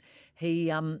again.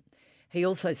 He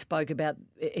also spoke about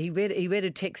he read a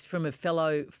text from a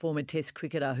fellow former Test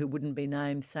cricketer who wouldn't be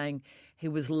named, saying he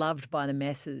was loved by the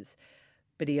masses,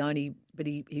 but he only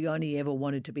ever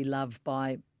wanted to be loved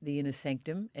by the inner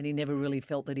sanctum, and he never really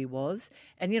felt that he was.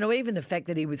 And even the fact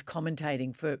that he was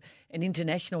commentating for an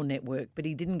international network, but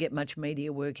he didn't get much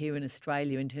media work here in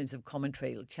Australia in terms of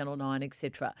commentary, Channel 9,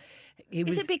 etc.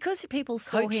 Is it because people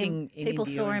saw him? People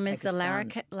saw him as the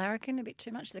Pakistan. larrikin a bit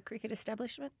too much, the cricket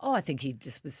establishment. Oh, I think he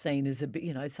just was seen as a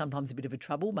bit, sometimes a bit of a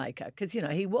troublemaker because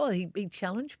he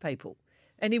challenged people.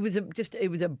 And he was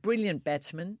a brilliant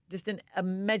batsman, just a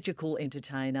magical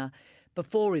entertainer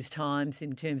before his times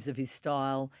in terms of his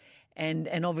style, and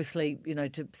obviously,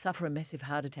 to suffer a massive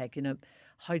heart attack in a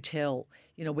hotel,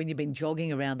 when you've been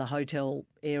jogging around the hotel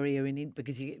area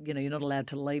because you're not allowed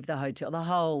to leave the hotel, the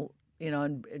whole,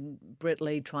 and Brett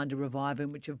Lee trying to revive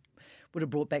him, which would have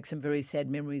brought back some very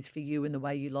sad memories for you in the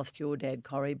way you lost your dad,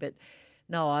 Corrie, but.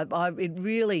 No, it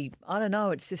really, I don't know,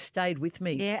 it's just stayed with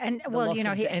me. Yeah, and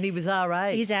he was our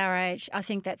age. He's our age. I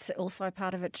think that's also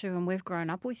part of it too, and we've grown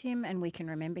up with him and we can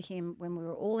remember him when we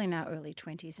were all in our early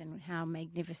 20s and how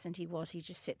magnificent he was. He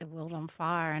just set the world on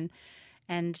fire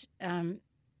and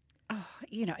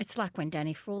it's like when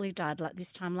Danny Frawley died like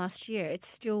this time last year. It's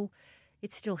still,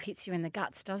 it still hits you in the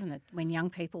guts, doesn't it? When young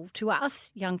people, our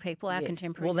Yes.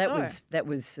 contemporaries, Well, that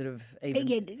was sort of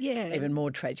even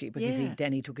more tragic because Yeah.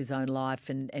 Danny took his own life,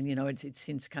 and it's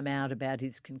since come out about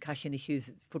his concussion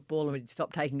issues. Footballer had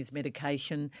stopped taking his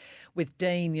medication. With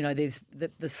Dean, there's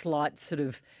the slight sort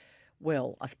of.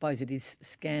 Well, I suppose it is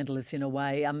scandalous in a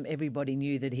way. Everybody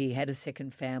knew that he had a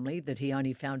second family that we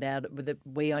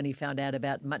only found out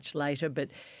about much later. But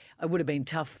it would have been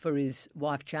tough for his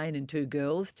wife Jane and 2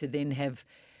 girls to then have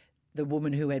the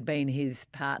woman who had been his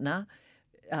partner.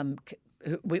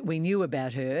 We knew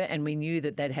about her and we knew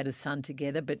that they'd had a son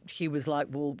together. But she was like,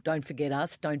 "Well, don't forget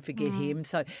us, don't forget him."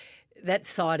 So that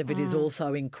side of it is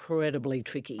also incredibly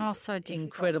tricky. Oh, so difficult.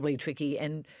 Incredibly tricky,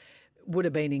 and would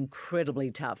have been incredibly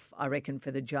tough, I reckon,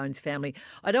 for the Jones family.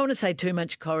 I don't want to say too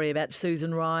much, Corrie, about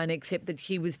Susan Ryan, except that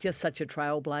she was just such a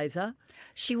trailblazer.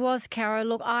 She was, Caro.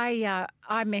 Look, I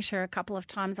met her a couple of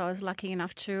times. I was lucky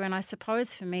enough to, and I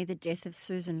suppose for me the death of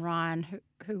Susan Ryan,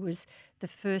 who was the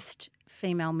first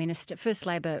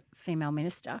Labor female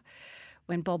minister,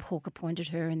 when Bob Hawke appointed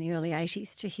her in the early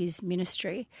 80s to his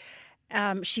ministry.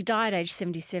 She died aged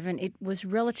 77. It was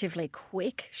relatively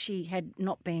quick. She had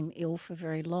not been ill for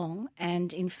very long.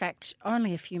 And in fact,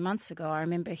 only a few months ago, I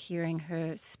remember hearing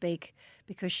her speak,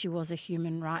 because she was a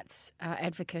human rights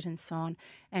advocate and so on,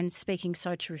 and speaking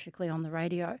so terrifically on the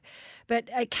radio. But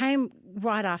it came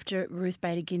right after Ruth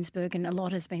Bader Ginsburg, and a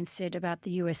lot has been said about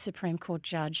the US Supreme Court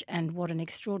judge and what an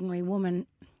extraordinary woman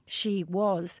she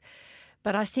was.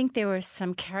 But I think there were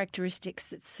some characteristics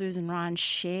that Susan Ryan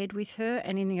shared with her,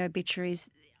 and in the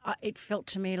obituaries, it felt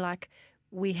to me like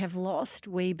we have lost,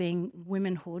 we being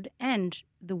womenhood and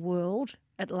the world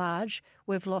at large,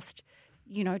 we've lost,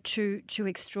 two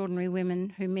extraordinary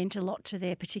women who meant a lot to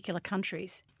their particular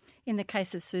countries. In the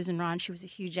case of Susan Ryan, she was a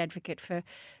huge advocate for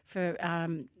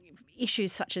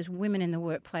issues such as women in the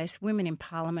workplace, women in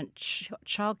Parliament,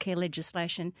 childcare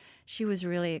legislation. She was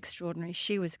really extraordinary.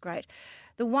 She was great.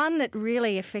 The one that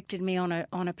really affected me on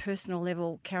a personal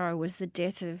level, Caro, was the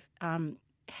death of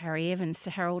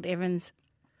Harold Evans.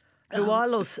 Who I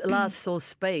last saw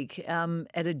speak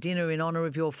at a dinner in honour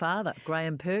of your father,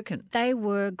 Graham Perkin. They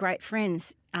were great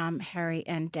friends, Harry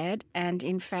and Dad, and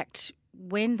in fact,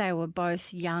 when they were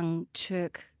both young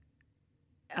Turk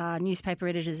newspaper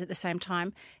editors at the same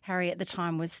time. Harry at the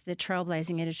time was the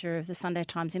trailblazing editor of the Sunday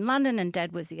Times in London, and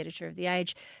Dad was the editor of The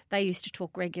Age. They used to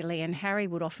talk regularly, and Harry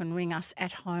would often ring us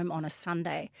at home on a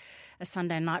Sunday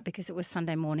night, because it was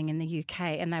Sunday morning in the UK,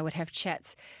 and they would have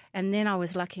chats. And then I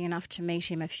was lucky enough to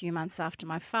meet him a few months after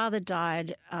my father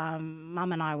died.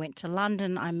 Mum and I went to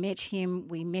London. I met him.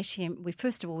 We met him.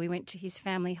 First of all, we went to his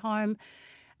family home,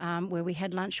 where we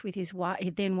had lunch with his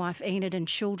then wife Enid and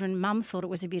children. Mum thought it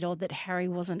was a bit odd that Harry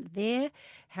wasn't there.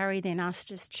 Harry then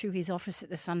asked us to his office at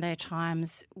the Sunday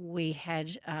Times. We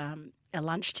had a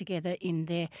lunch together in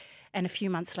there. And a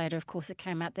few months later, of course, it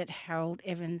came out that Harold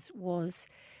Evans was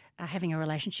having a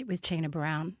relationship with Tina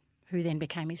Brown, who then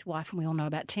became his wife, and we all know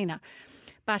about Tina.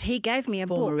 But he gave me a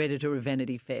book. Former editor of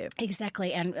Vanity Fair.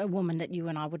 Exactly, and a woman that you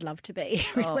and I would love to be.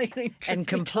 Really, and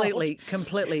completely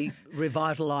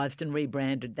revitalised and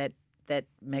rebranded that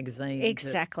magazine.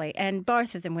 Exactly, and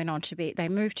both of them went on to they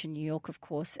moved to New York, of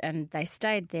course, and they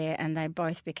stayed there, and they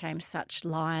both became such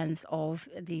lions of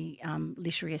the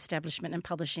literary establishment and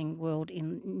publishing world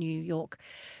in New York.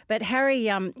 But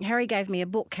Harry gave me a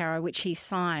book, Caro, which he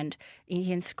signed.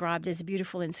 He inscribed. There's a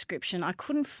beautiful inscription. I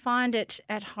couldn't find it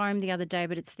at home the other day,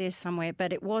 but it's there somewhere.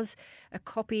 But it was a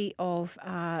copy of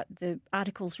the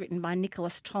articles written by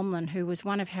Nicholas Tomlin, who was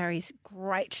one of Harry's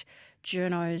great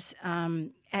journos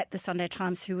at the Sunday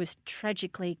Times, who was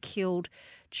tragically killed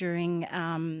during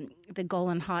the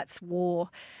Golan Heights War,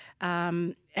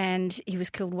 and he was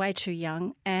killed way too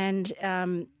young. And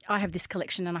I have this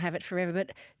collection and I have it forever,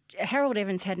 but Harold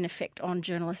Evans had an effect on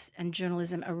journalists and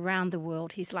journalism around the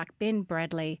world. He's like Ben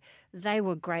Bradley. They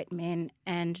were great men,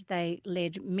 and they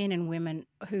led men and women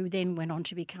who then went on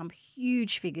to become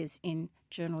huge figures in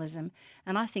journalism.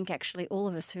 And I think actually all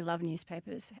of us who love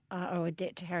newspapers owe a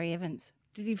debt to Harry Evans.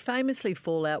 Did he famously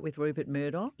fall out with Rupert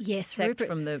Murdoch? Yes,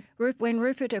 when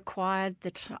Rupert acquired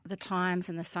the Times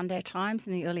and the Sunday Times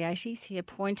in the early 80s, he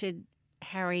appointed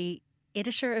Harry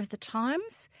editor of the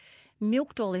Times,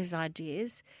 milked all his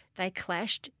ideas. They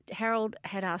clashed. Harold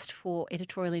had asked for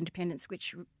editorial independence,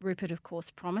 which Rupert, of course,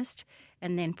 promised,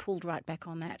 and then pulled right back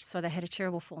on that. So they had a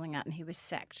terrible falling out, and he was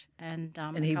sacked. And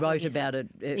he wrote about it.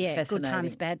 Yeah, Good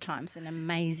Times, Bad Times, an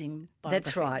amazing biography.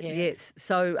 That's right. Yeah. Yes.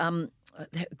 So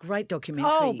great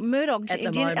documentary. Oh, Murdoch at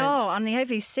the moment. Oh, on the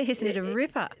ABC, isn't it a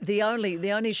ripper? The only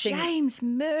thing. James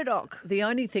Murdoch. The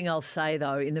only thing I'll say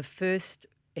though, in the first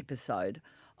episode,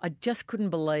 I just couldn't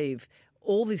believe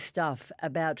all this stuff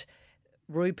about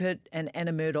Rupert and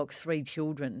Anna Murdoch's 3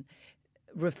 children,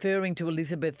 referring to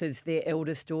Elizabeth as their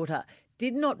eldest daughter,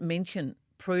 did not mention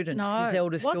Prudence, his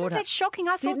eldest daughter. Wasn't that shocking?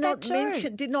 I thought that too.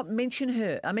 Did not mention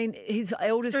her. I mean, his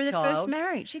eldest Through the child, first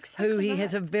marriage, exactly, who he right.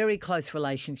 has a very close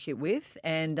relationship with,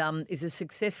 and is a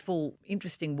successful,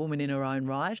 interesting woman in her own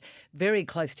right, very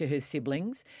close to her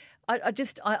siblings. I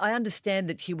understand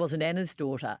that she wasn't Anna's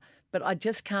daughter, but I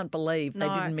just can't believe they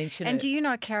didn't mention her. And do you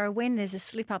know, Cara, when there's a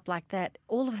slip up like that,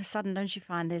 all of a sudden, don't you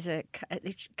find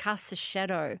it casts a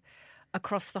shadow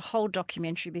across the whole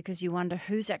documentary, because you wonder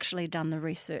who's actually done the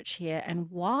research here and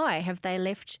why have they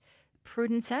left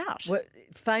Prudence out? Well,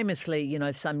 famously,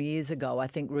 some years ago, I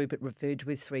think Rupert referred to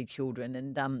his 3 children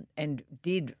and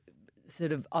did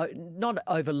sort of not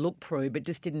overlook Prue, but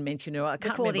just didn't mention her. I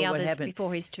can't remember what happened.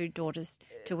 Before his 2 daughters,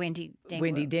 to Wendy Deng.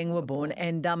 Wendy Deng were born.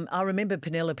 And I remember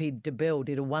Penelope DeBell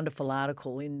did a wonderful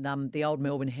article in the Old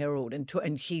Melbourne Herald,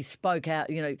 and she spoke out.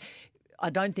 I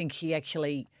don't think she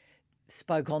actually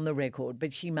spoke on the record,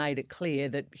 but she made it clear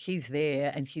that she's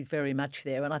there and she's very much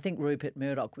there. And I think Rupert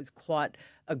Murdoch was quite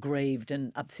aggrieved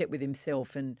and upset with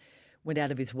himself and went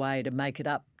out of his way to make it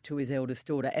up to his eldest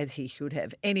daughter, as he should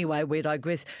have. Anyway, we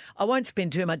digress. I won't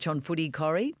spend too much on footy,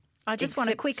 Corrie. I just want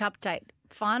a quick update.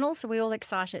 Finals, are we all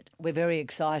excited? We're very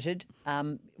excited.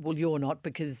 Well, you're not,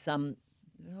 because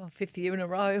 5th year in a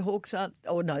row, Hawks aren't.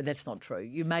 Oh, no, that's not true.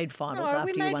 You made finals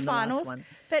after you won the last one.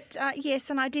 But yes,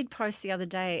 and I did post the other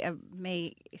day of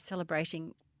me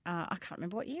celebrating. I can't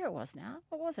remember what year it was now.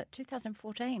 What was it?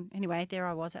 2014. Anyway, there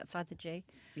I was outside the G.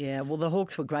 Yeah, well, the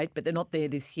Hawks were great, but they're not there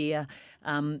this year.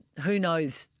 Who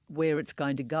knows where it's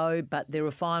going to go, but there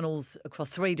are finals across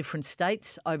 3 different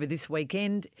states over this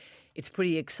weekend. It's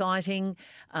pretty exciting.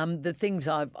 The things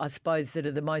I suppose that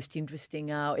are the most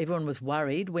interesting are everyone was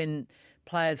worried when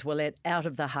players were let out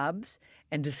of the hubs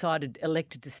and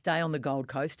elected to stay on the Gold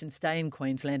Coast and stay in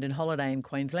Queensland and holiday in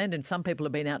Queensland. And some people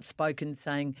have been outspoken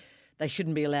saying they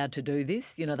shouldn't be allowed to do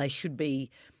this. They should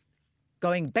be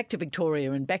going back to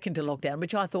Victoria and back into lockdown,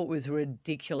 which I thought was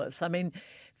ridiculous. I mean,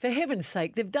 for heaven's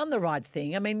sake, they've done the right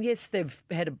thing. I mean, yes, they've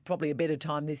had probably a better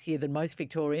time this year than most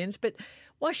Victorians, but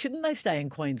why shouldn't they stay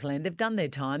in Queensland? They've done their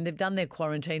time. They've done their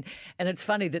quarantine. And it's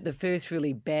funny that the first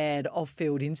really bad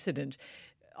off-field incident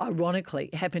ironically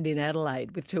happened in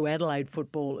Adelaide with 2 Adelaide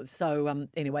footballers. So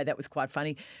anyway, that was quite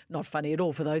funny. Not funny at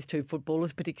all for those 2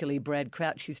 footballers, particularly Brad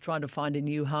Crouch, who's trying to find a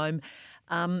new home.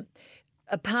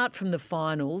 Apart from the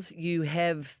finals, you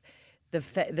have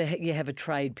you have a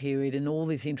trade period and all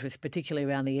this interest, particularly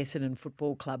around the Essendon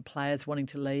Football Club players wanting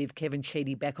to leave. Kevin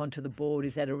Sheedy back onto the board.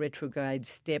 Is that a retrograde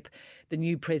step? The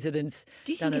new president's...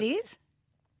 Do you think it is?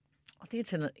 I think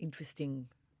it's an interesting...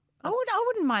 I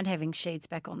wouldn't mind having Sheeds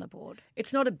back on the board.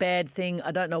 It's not a bad thing.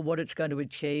 I don't know what it's going to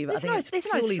achieve. I think it's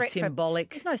purely symbolic.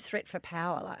 There's no threat for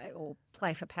power or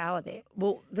play for power there.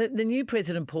 Well, the new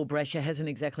president, Paul Brasher, hasn't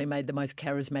exactly made the most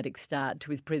charismatic start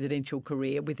to his presidential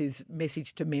career with his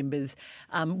message to members.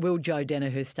 Will Joe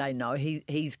Danaher stay? No,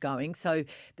 he's going. So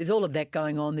there's all of that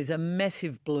going on. There's a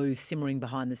massive blue simmering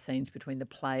behind the scenes between the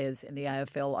players and the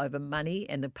AFL over money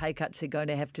and the pay cuts they're going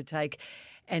to have to take.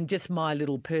 And just my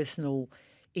little personal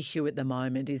issue at the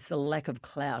moment is the lack of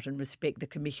clout and respect the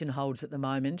Commission holds at the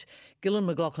moment. Gillan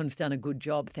McLachlan's done a good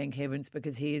job, thank heavens,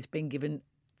 because he has been given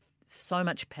so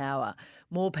much power,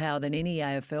 more power than any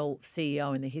AFL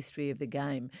CEO in the history of the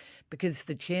game, because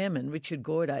the chairman, Richard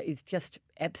Goyder, is just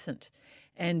absent.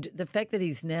 And the fact that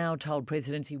he's now told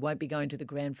presidents he won't be going to the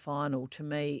grand final, to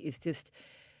me, is just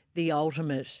the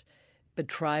ultimate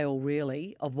betrayal,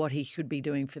 really, of what he should be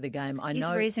doing for the game.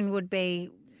 His reason would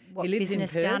be... What, he lives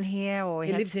business in Perth. Down here, or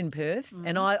he lives in Perth,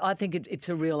 and I think it's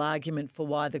a real argument for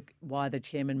why the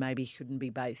chairman maybe shouldn't be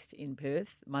based in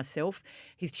Perth. Myself,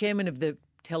 he's chairman of the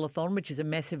Telethon, which is a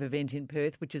massive event in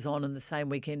Perth, which is on the same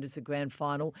weekend as the grand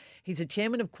final. He's a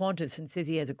chairman of Qantas and says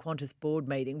he has a Qantas board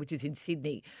meeting, which is in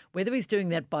Sydney. Whether he's doing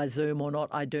that by Zoom or not,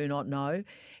 I do not know.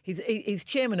 He's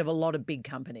chairman of a lot of big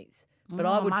companies, but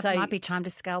I would say it might be time to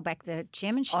scale back the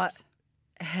chairmanships.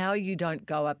 How you don't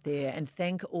go up there and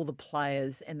thank all the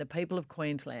players and the people of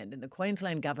Queensland and the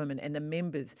Queensland government and the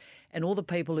members and all the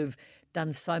people who've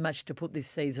done so much to put this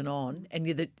season on.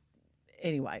 And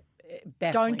anyway,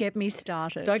 baffling. Don't get me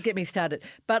started. Don't get me started.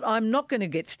 But I'm not going to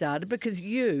get started because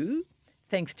you,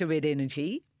 thanks to Red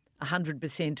Energy,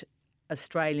 100%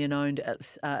 Australian-owned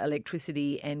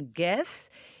electricity and gas.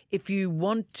 If you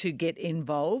want to get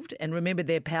involved, and remember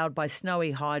they're powered by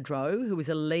Snowy Hydro, who is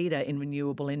a leader in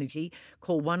renewable energy,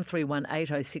 call 131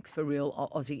 806 for real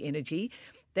Aussie Energy.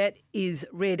 That is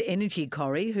Red Energy,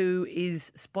 Corrie, who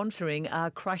is sponsoring our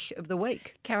Crush of the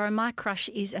Week. Caro, my crush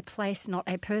is a place, not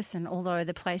a person, although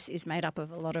the place is made up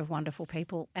of a lot of wonderful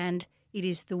people, and it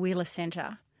is the Wheeler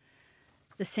Centre,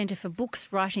 the Centre for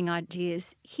Books, Writing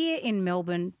Ideas, here in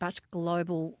Melbourne, but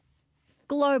global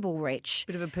reach.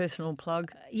 Bit of a personal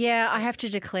plug. Yeah, I have to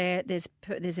declare there's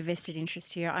a vested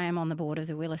interest here. I am on the board of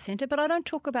the Wheeler Centre, but I don't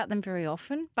talk about them very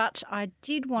often. But I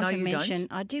did want to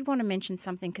mention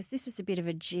something, because this is a bit of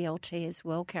a GLT as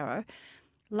well, Caro.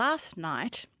 Last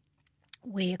night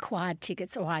we acquired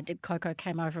tickets, or I did. Coco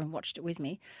came over and watched it with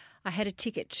me. I had a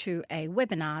ticket to a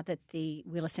webinar that the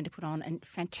Wheeler Centre put on, a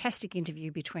fantastic interview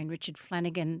between Richard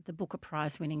Flanagan, the Booker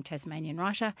Prize-winning Tasmanian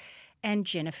writer, and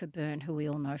Jennifer Byrne, who we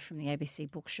all know from the ABC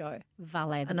book show,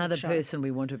 Valet the Another Book Show. person we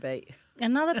want to be.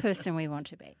 Another person we want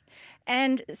to be.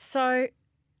 And so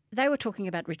they were talking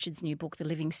about Richard's new book, The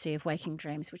Living Sea of Waking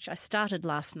Dreams, which I started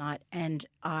last night, and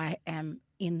I am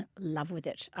in love with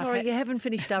it. Corrie, you haven't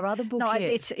finished our other book yet.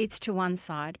 yet. It's to one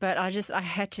side, but I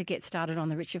had to get started on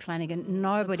the Richard Flanagan.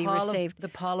 Nobody received the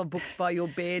pile of books by your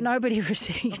bed. Nobody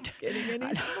received. Not getting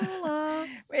any smaller.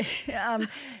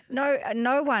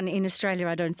 No one in Australia,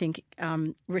 I don't think,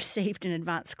 received an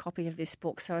advance copy of this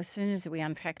book. So as soon as we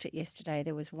unpacked it yesterday,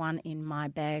 there was one in my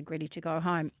bag ready to go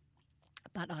home.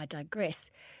 But I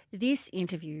digress. This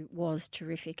interview was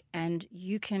terrific, and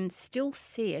you can still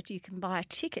see it. You can buy a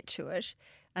ticket to it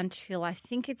until I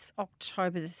think it's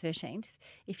October the 13th.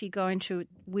 If you go into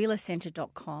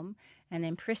wheelercentre.com and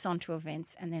then press on to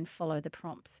events and then follow the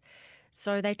prompts.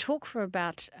 So they talk for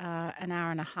about an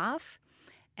hour and a half.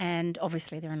 And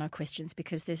obviously there are no questions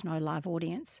because there's no live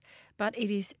audience, but it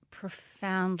is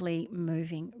profoundly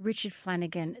moving. Richard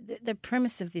Flanagan, the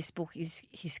premise of this book is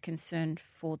his concern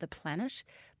for the planet,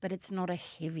 but it's not a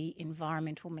heavy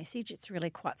environmental message. It's really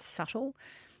quite subtle,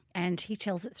 and he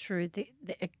tells it through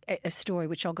a story,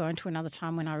 which I'll go into another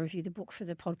time when I review the book for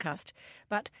the podcast.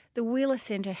 But the Wheeler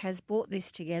Centre has brought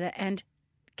this together, and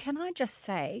can I just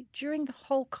say, during the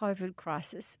whole COVID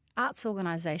crisis, arts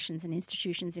organisations and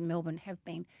institutions in Melbourne have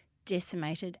been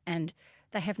decimated and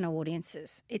they have no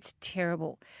audiences. It's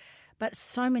terrible. But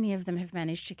so many of them have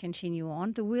managed to continue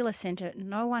on. The Wheeler Centre,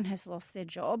 no one has lost their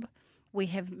job. We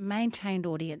have maintained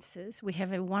audiences. We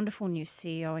have a wonderful new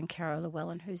CEO in Carol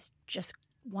Llewellyn, who's just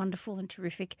wonderful and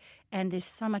terrific, and there's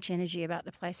so much energy about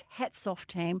the place. Hats off,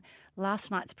 team. Last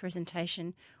night's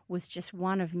presentation was just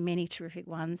one of many terrific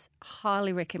ones.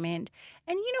 Highly recommend.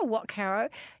 And you know what, Caro?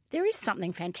 There is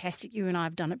something fantastic. You and I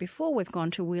have done it before. We've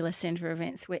gone to Wheeler Centre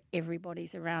events where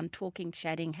everybody's around talking,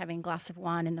 chatting, having a glass of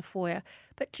wine in the foyer.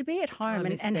 But to be at home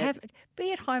and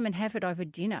have it over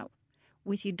dinner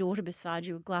with your daughter beside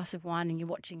you, a glass of wine, and you're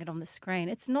watching it on the screen,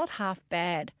 it's not half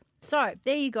bad. So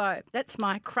there you go. That's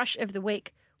my crush of the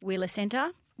week, Wheeler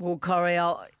Centre. Well, Corrie,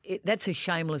 that's a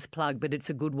shameless plug, but it's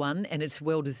a good one and it's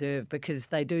well deserved because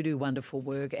they do wonderful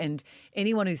work. And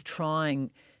anyone who's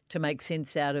trying to make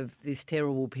sense out of this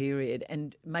terrible period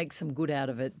and make some good out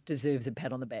of it deserves a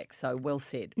pat on the back. So well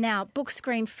said. Now, book,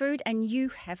 screen, food, and you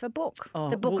have a book. Oh,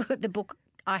 the book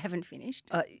I haven't finished.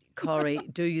 Corrie,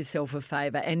 do yourself a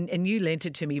favour. And you lent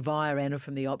it to me via Anna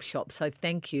from the Op Shop, so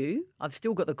thank you. I've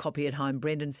still got the copy at home.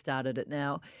 Brendan started it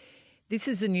now. This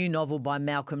is a new novel by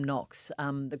Malcolm Knox,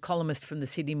 the columnist from the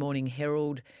Sydney Morning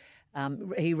Herald.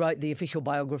 He wrote the official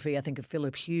biography, I think, of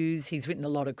Philip Hughes. He's written a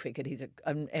lot of cricket.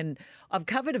 And I've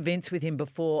covered events with him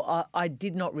before. I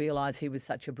did not realise he was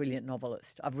such a brilliant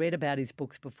novelist. I've read about his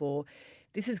books before.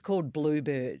 This is called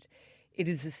Bluebird. It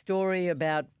is a story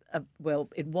about,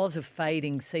 it was a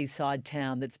fading seaside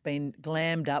town that's been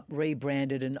glammed up,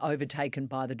 rebranded and overtaken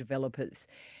by the developers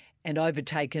and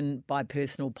overtaken by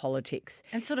personal politics.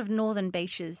 And sort of Northern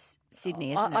Beaches,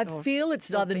 Sydney, isn't it? I feel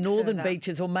it's either Northern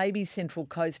Beaches or maybe Central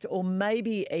Coast or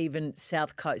maybe even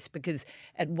South Coast, because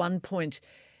at one point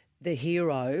the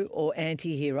hero or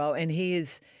anti-hero, and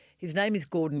his name is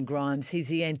Gordon Grimes, he's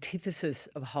the antithesis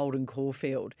of Holden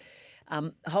Caulfield.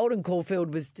 Holden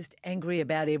Caulfield was just angry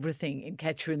about everything in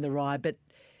Catcher in the Rye, but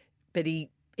he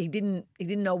didn't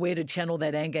know where to channel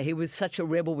that anger. He was such a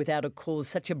rebel without a cause,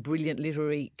 such a brilliant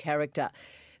literary character.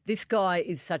 This guy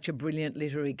is such a brilliant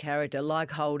literary character.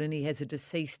 Like Holden, he has a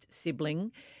deceased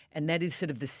sibling, and that is sort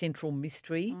of the central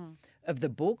mystery of the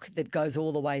book that goes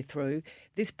all the way through.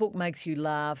 This book makes you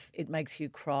laugh. It makes you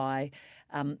cry.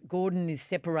 Gordon is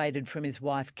separated from his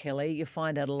wife, Kelly. You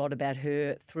find out a lot about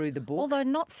her through the book. Although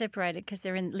not separated because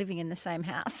they're living in the same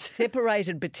house.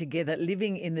 Separated but together,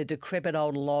 living in the decrepit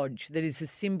old lodge that is a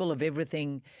symbol of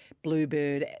everything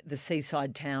Bluebird, the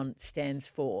seaside town, stands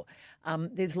for.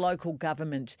 There's local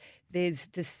government. There's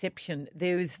deception.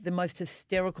 There is the most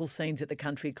hysterical scenes at the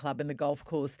country club and the golf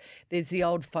course. There's the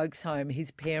old folks' home,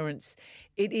 his parents.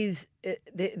 It is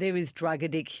there is drug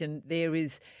addiction.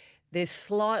 There's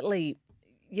slightly.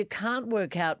 You can't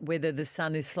work out whether the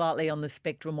son is slightly on the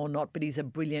spectrum or not, but he's a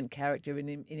brilliant character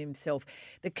in himself.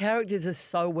 The characters are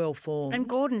so well formed. And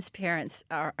Gordon's parents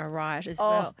are a riot as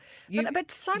well.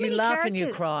 But so many you laugh characters. And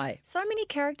you cry. So many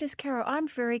characters, Caro. I'm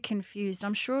very confused.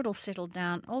 I'm sure it'll settle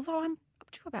down, although I'm up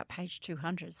to about page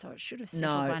 200, so it should have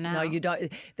settled by now. No, you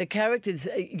don't. The characters,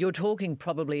 you're talking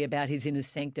probably about his inner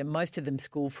sanctum, most of them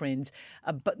school friends,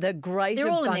 but they're great. They're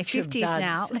all in their bunch of 50s duds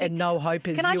now. And no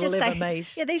hopers you will ever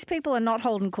meet. Yeah, these people are not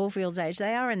Holden Caulfield's age.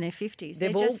 They are in their 50s.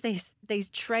 They're just these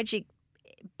tragic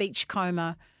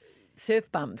beachcomber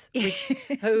surf bums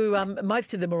who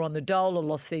most of them are on the dole or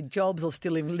lost their jobs or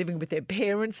still living with their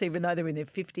parents even though they're in their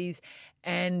 50s.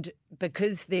 And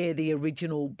because they're the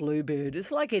original Bluebird,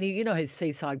 it's like any, his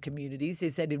seaside communities,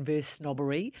 there's that inverse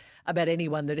snobbery about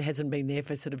anyone that hasn't been there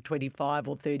for sort of 25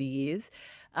 or 30 years.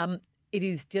 It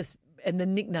is just... And the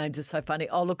nicknames are so funny.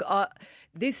 Oh, look,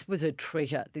 this was a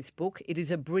treasure, this book. It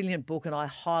is a brilliant book and I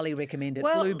highly recommend it.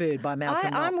 Well, Bluebird by Malcolm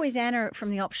Knox. I'm with Anna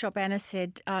from the Op Shop. Anna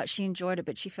said she enjoyed it,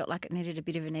 but she felt like it needed a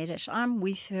bit of an edit. I'm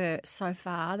with her so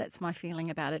far. That's my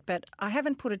feeling about it. But I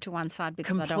haven't put it to one side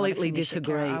because I don't want to finish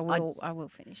disagree. it. I will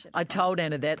finish it. I told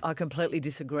Anna that. I completely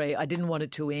disagree. I didn't want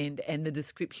it to end and the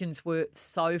descriptions were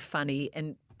so funny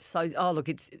and so, look,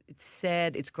 it's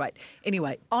sad. It's great.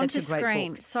 Anyway, on that's to a great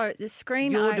Scream. book. So the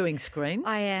Scream. You're doing Scream.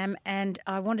 I am, and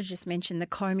I want to just mention The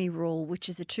Comey Rule, which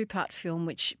is a two-part film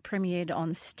which premiered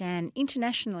on Stan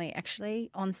internationally,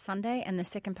 actually, on Sunday, and the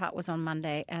second part was on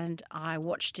Monday, and I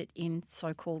watched it in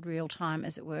so-called real time,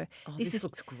 as it were. Oh, this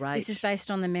looks great. This is based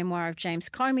on the memoir of James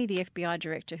Comey, the FBI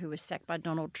director who was sacked by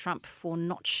Donald Trump for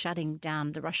not shutting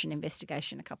down the Russian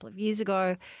investigation a couple of years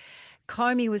ago.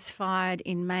 Comey was fired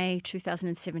in May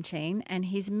 2017 and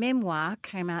his memoir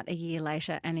came out a year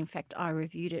later, and in fact I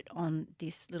reviewed it on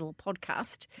this little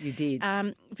podcast. You did.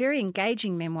 Very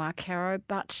engaging memoir, Caro,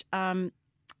 but I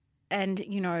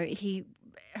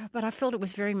felt it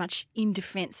was very much in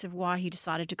defence of why he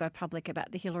decided to go public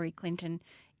about the Hillary Clinton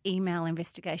email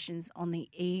investigations on the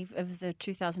eve of the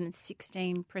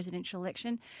 2016 presidential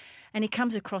election. And he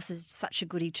comes across as such a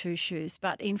goody two-shoes,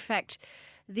 but in fact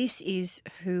this is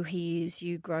who he is.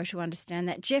 You grow to understand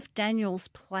that. Jeff Daniels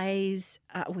plays,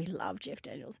 we love Jeff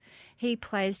Daniels, he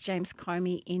plays James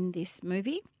Comey in this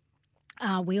movie.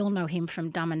 We all know him from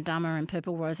Dumb and Dumber and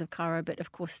Purple Rose of Cairo, but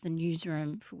of course The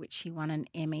Newsroom, for which he won an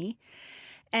Emmy.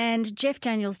 And Jeff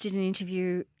Daniels did an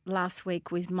interview last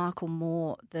week with Michael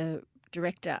Moore, the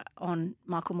director, on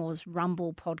Michael Moore's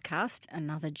Rumble podcast,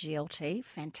 another GLT,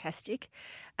 fantastic.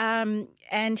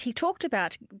 And he talked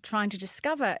about trying to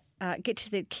discover, get to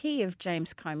the key of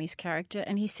James Comey's character,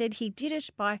 and he said he did it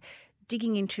by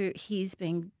digging into his,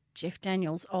 being Jeff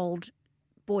Daniels, old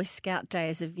Boy Scout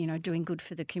days of, doing good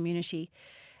for the community.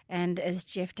 And as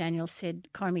Jeff Daniels said,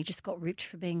 Comey just got ripped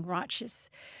for being righteous.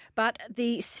 But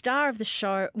the star of the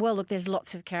show, well, look, there's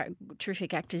lots of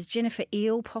terrific actors. Jennifer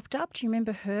Eel popped up. Do you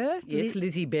remember her? Yes,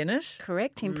 Lizzie Bennett.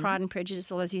 Correct, in Pride and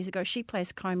Prejudice all those years ago. She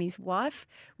plays Comey's wife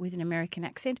with an American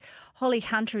accent. Holly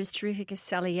Hunter is terrific as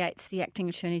Sally Yates, the acting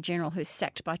Attorney General who's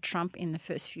sacked by Trump in the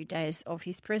first few days of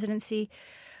his presidency.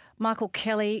 Michael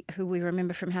Kelly, who we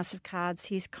remember from House of Cards,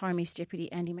 he's Comey's deputy,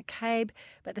 Andy McCabe.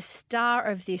 But the star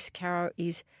of this, Caro,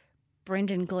 is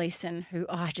Brendan Gleeson, who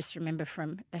I just remember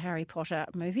from the Harry Potter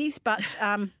movies. But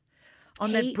on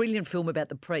that brilliant film about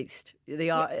the priest, the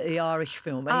Irish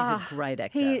film. He's a great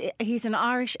actor. He's an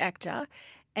Irish actor,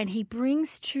 and he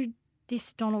brings to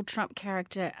this Donald Trump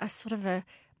character a sort of a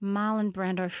Marlon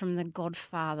Brando from The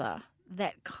Godfather,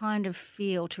 that kind of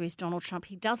feel to his Donald Trump.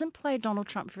 He doesn't play Donald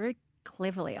Trump very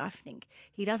cleverly, I think.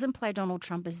 He doesn't play Donald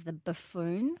Trump as the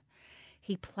buffoon.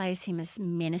 He plays him as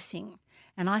menacing.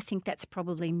 And I think that's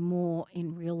probably more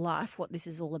in real life what this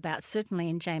is all about, certainly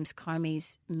in James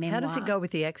Comey's memoir. How does it go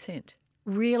with the accent?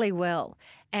 Really well.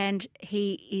 And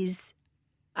he is,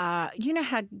 you know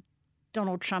how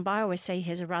Donald Trump, I always say he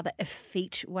has a rather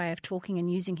effete way of talking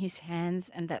and using his hands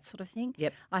and that sort of thing.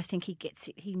 Yep. I think he gets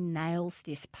it. He nails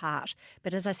this part.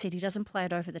 But as I said, he doesn't play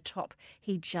it over the top.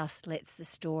 He just lets the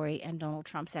story and Donald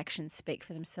Trump's actions speak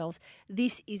for themselves.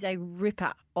 This is a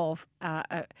ripper of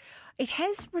it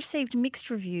has received mixed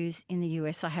reviews in the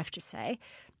US, I have to say.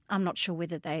 I'm not sure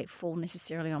whether they fall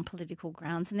necessarily on political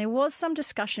grounds. And there was some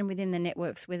discussion within the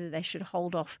networks whether they should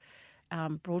hold off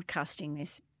broadcasting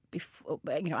this before,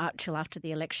 till after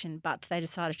the election, but they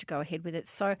decided to go ahead with it.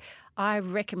 So I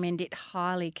recommend it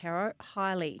highly, Caro,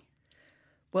 highly.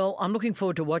 Well, I'm looking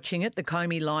forward to watching it, the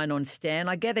Comey line on Stan.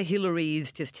 I gather Hillary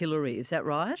is just Hillary, is that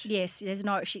right? Yes, there's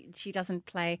she doesn't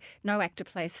play, no actor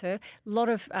plays her. A lot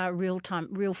of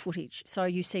real footage. So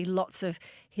you see lots of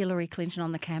Hillary Clinton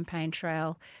on the campaign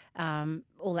trail,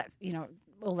 that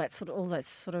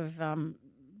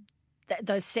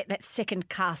second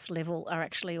cast level are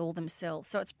actually all themselves.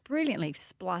 So it's brilliantly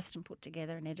spliced and put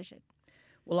together and edited.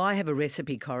 Well, I have a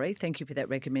recipe, Corrie. Thank you for that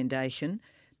recommendation.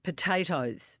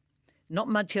 Potatoes. Not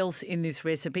much else in this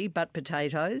recipe but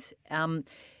potatoes.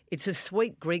 It's a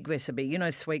Sweet Greek recipe. You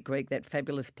know Sweet Greek, that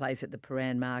fabulous place at the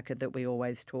Paran Market that we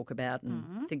always talk about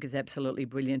and think is absolutely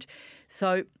brilliant.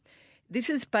 So this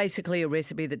is basically a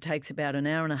recipe that takes about an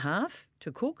hour and a half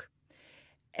to cook,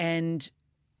 and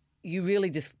you really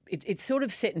just it's sort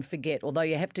of set and forget, although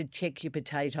you have to check your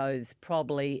potatoes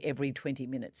probably every 20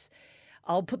 minutes.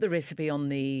 I'll put the recipe on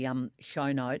the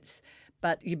show notes.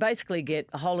 But you basically get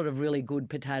a whole lot of really good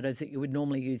potatoes that you would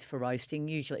normally use for roasting,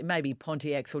 usually maybe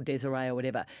Pontiacs or Desiree or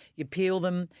whatever. You peel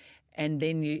them and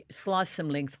then you slice them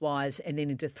lengthwise and then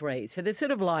into threes. So they're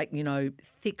sort of like,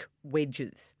 thick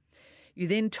wedges. You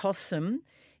then toss them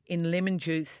in lemon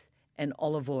juice and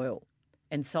olive oil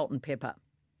and salt and pepper.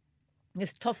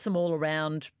 Just toss them all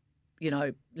around,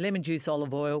 lemon juice,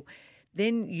 olive oil.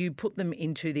 Then you put them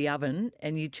into the oven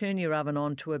and you turn your oven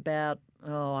on to about,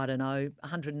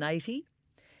 180.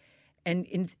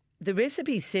 And the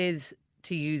recipe says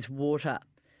to use water,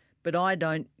 but I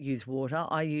don't use water.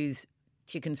 I use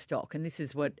chicken stock, and this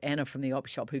is what Anna from the op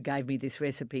shop, who gave me this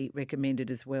recipe,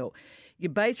 recommended as well. You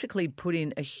basically put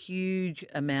in a huge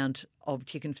amount of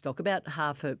chicken stock, about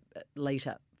half a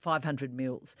litre, 500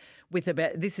 mils, with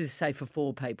this is, say, for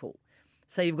 4 people.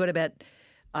 So you've got about,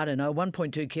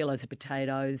 1.2 kilos of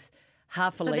potatoes,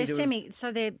 half a litre.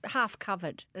 So they're half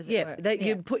covered, as it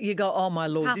were. You go, oh my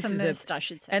Lord, half this is immersed, I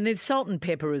should say. And there's salt and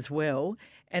pepper as well,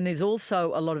 and there's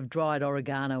also a lot of dried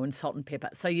oregano and salt and pepper.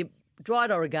 So you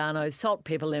dried oregano, salt,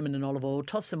 pepper, lemon and olive oil,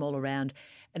 toss them all around,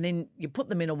 and then you put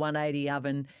them in a 180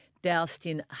 oven, doused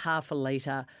in half a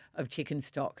litre of chicken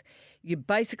stock. You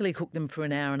basically cook them for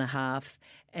an hour and a half,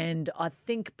 and I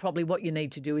think probably what you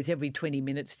need to do is every 20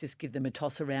 minutes just give them a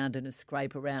toss around and a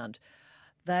scrape around.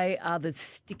 They are the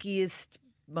stickiest,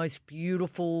 most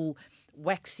beautiful,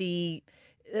 waxy.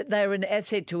 They're an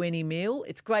asset to any meal.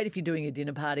 It's great if you're doing a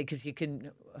dinner party because you can.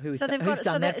 Who's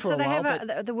done that for a while?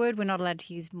 Have the word we're not allowed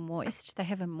to use, moist. They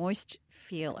have a moist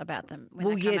feel about them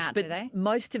when they come out, but do they?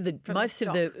 most of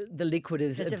the liquid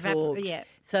is absorbed.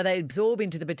 So they absorb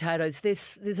into the potatoes.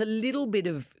 There's a little bit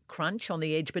of crunch on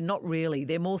the edge, but not really.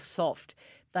 They're more soft.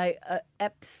 They are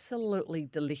absolutely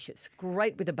delicious.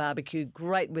 Great with a barbecue,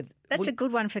 great with... That's a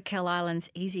good one for Kel Island's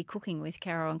Easy Cooking with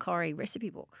Caro and Corrie recipe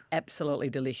book. Absolutely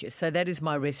delicious. So that is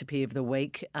my recipe of the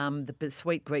week, the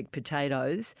Sweet Greek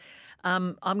potatoes.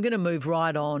 I'm going to move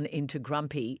right on into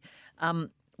grumpy.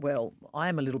 Well, I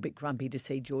am a little bit grumpy to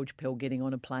see George Pell getting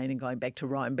on a plane and going back to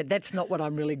Rome, but that's not what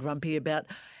I'm really grumpy about.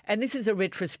 And this is a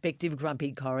retrospective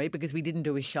grumpy, Corrie, because we didn't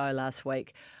do a show last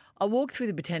week. I walked through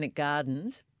the Botanic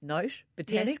Gardens,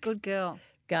 Botanic yes, good girl.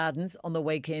 Gardens on the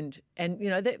weekend, and,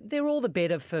 they're all the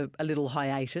better for a little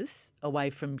hiatus away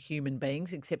from human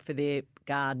beings, except for their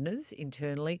gardeners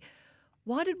internally.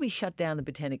 Why did we shut down the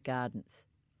Botanic Gardens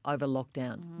over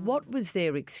lockdown? What was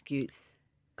their excuse?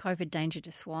 COVID danger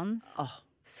to swans. Oh,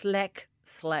 slack.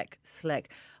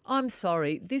 I'm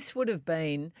sorry, this would have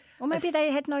been... Or maybe they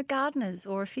had no gardeners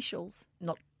or officials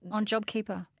on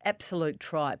JobKeeper. Absolute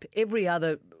tripe.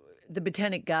 The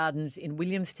Botanic Gardens in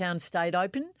Williamstown stayed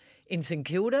open. In St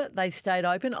Kilda, they stayed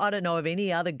open. I don't know of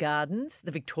any other gardens.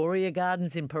 The Victoria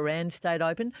Gardens in Paran stayed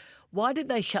open. Why did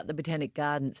they shut the Botanic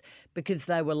Gardens? Because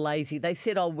they were lazy. They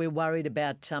said, we're worried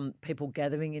about people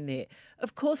gathering in there.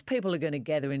 Of course people are going to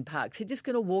gather in parks. They're just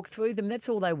going to walk through them. That's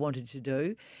all they wanted to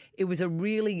do. It was a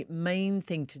really mean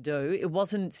thing to do. It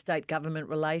wasn't state government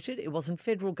related. It wasn't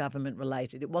federal government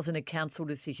related. It wasn't a council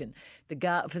decision.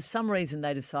 For some reason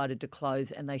they decided to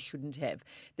close, and they shouldn't have.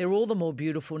 They're all the more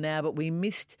beautiful now, but we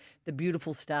missed the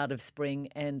beautiful start of spring,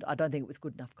 and I don't think it was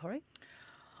good enough, Corrie.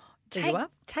 There you are.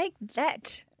 Take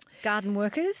that, garden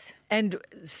workers. And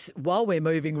while we're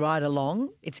moving right along,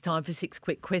 it's time for 6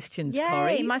 quick questions, Yay,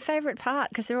 Corrie. my favourite part,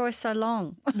 because they're always so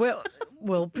long. Well,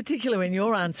 Well, particularly when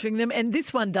you're answering them. And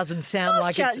this one doesn't sound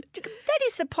like it's... That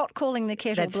is the pot calling the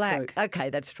kettle That's black. true. Okay,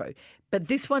 that's true. But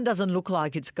this one doesn't look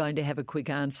like it's going to have a quick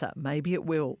answer. Maybe it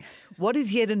will. What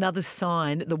is yet another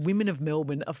sign the women of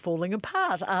Melbourne are falling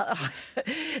apart?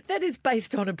 That is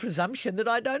based on a presumption that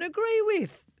I don't agree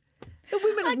with. The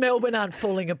women of Melbourne aren't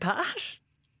falling apart.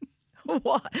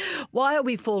 Why are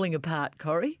we falling apart,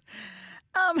 Corrie?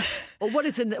 Or what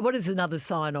is another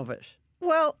sign of it?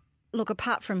 Well, look,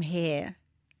 apart from hair,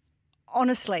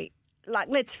 honestly, like,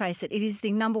 let's face it, it is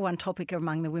the number one topic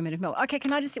among the women of Melbourne. Okay,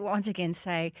 can I just once again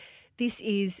say this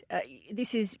is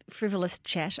frivolous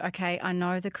chat, okay? I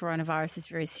know the coronavirus is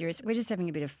very serious. We're just having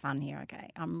a bit of fun here,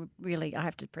 okay? I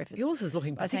have to preface. Yours is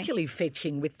looking particularly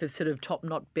fetching with the sort of top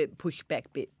knot bit, push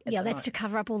back bit. Yeah, that's to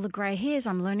cover up all the grey hairs.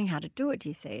 I'm learning how to do it,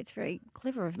 you see. It's very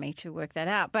clever of me to work that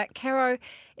out. But, Caro,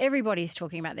 everybody's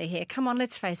talking about their hair. Come on,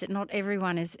 let's face it, not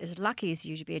everyone is as lucky as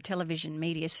you to be a television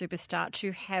media superstar,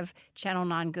 to have Channel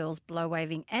 9 girls blow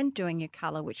waving and doing your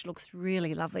colour, which looks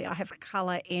really lovely. I have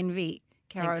colour envy,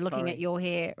 Caro, Thanks, looking Corrie. at your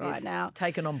hair right Yes, now.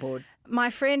 taken on board. Our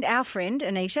friend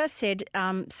Anita said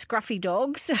scruffy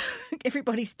dogs,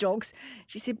 everybody's dogs.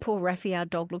 She said, poor Raffy, our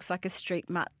dog looks like a street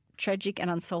mutt. Tragic and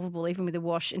unsolvable, even with a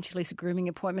wash, until his grooming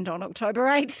appointment on October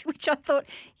 8th, which I thought,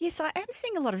 yes, I am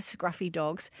seeing a lot of scruffy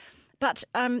dogs. But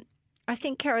I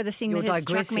think, Caro, the thing that has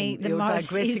struck me the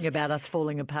most You're digressing is about us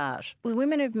falling apart. well,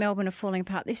 women of Melbourne are falling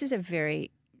apart. This is a very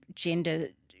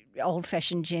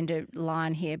old-fashioned gender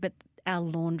line here, but our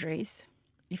laundries.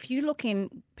 If you look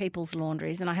in people's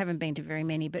laundries, and I haven't been to very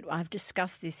many, but I've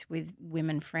discussed this with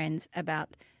women friends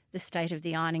about the state of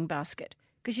the ironing basket,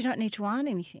 because you don't need to iron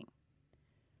anything.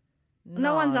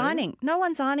 No one's ironing. No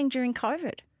one's ironing during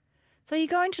COVID. So you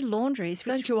go into laundries.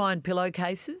 Don't you iron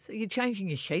pillowcases? Are you changing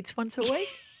your sheets once a week?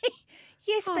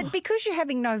 Yes, but because you're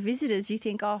having no visitors, you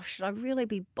think, oh, should I really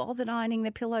be bothered ironing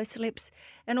the pillow slips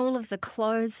and all of the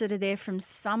clothes that are there from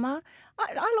summer?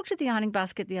 I looked at the ironing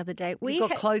basket the other day. You've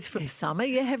got clothes from summer,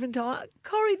 you haven't I?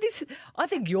 Corrie, I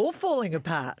think you're falling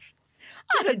apart.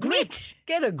 Get a grip.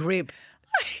 Get a grip.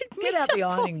 Get out the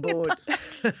ironing board.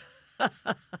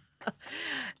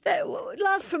 That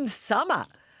lasts from summer.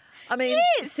 I mean,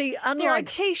 yes, see, there are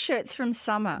T-shirts from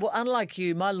summer. Well, unlike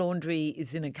you, my laundry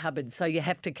is in a cupboard, so you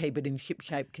have to keep it in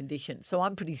ship-shape condition. So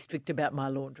I'm pretty strict about my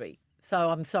laundry. So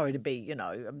I'm sorry to be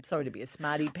a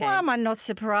smarty pants. Why am I not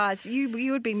surprised? You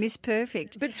would be Miss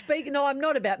Perfect. But no, I'm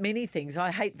not about many things.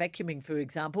 I hate vacuuming, for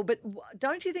example. But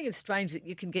don't you think it's strange that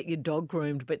you can get your dog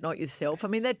groomed but not yourself? I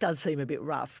mean, that does seem a bit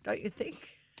rough, don't you think?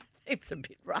 It's a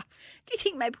bit rough. Do you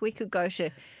think maybe we could go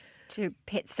to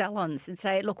pet salons and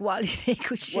say, look, while you're there,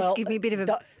 could you just give me a bit of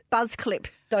a buzz clip?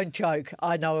 Don't joke.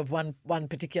 I know of one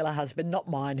particular husband, not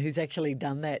mine, who's actually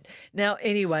done that. Now,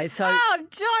 anyway, so... Oh,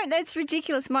 don't. That's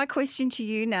ridiculous. My question to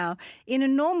you now. In a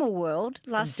normal world,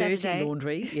 last dirty Saturday...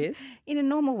 laundry, yes. In a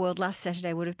normal world, last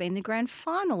Saturday would have been the grand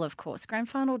final, of course, grand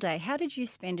final day. How did you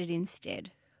spend it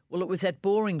instead? Well, it was that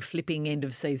boring flipping end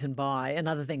of season bye,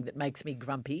 another thing that makes me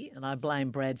grumpy, and I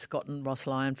blame Brad Scott and Ross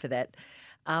Lyon for that.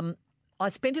 I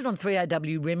spent it on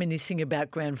 3AW reminiscing about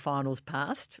grand finals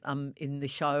past in the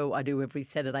show I do every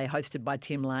Saturday, hosted by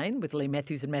Tim Lane with Lee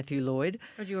Matthews and Matthew Lloyd.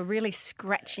 God, you were really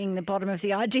scratching the bottom of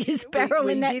the ideas barrel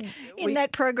in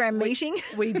that program meeting.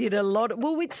 We did a lot.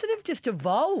 Well, we'd sort of just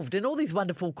evolved, and all these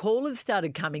wonderful callers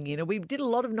started coming in, and we did a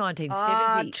lot of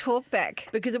 1970. Talk back.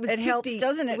 Because it was 50, helps,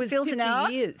 doesn't it? It was Feels 50 an hour.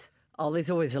 years. Oh,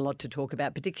 there's always a lot to talk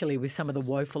about, particularly with some of the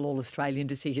woeful all-Australian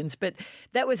decisions. But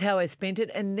that was how I spent it.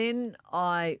 And then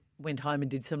I went home and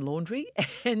did some laundry.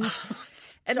 And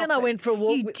then I went for a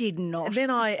walk. You did not. And then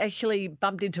I actually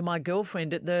bumped into my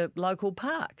girlfriend at the local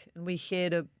park. And we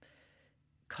shared a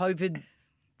COVID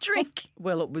drink.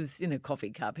 Well, it was in a coffee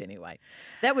cup anyway.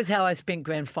 That was how I spent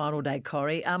grand final day,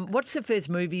 Corrie. What's the first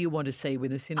movie you want to see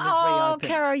when the cinemas reopen? Oh,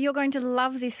 Caro, you're going to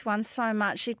love this one so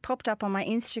much. It popped up on my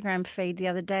Instagram feed the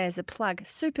other day as a plug.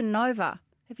 Supernova.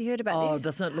 Have you heard about this? Oh,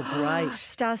 doesn't it look great?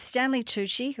 Stars Stanley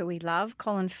Tucci, who we love,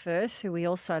 Colin Firth, who we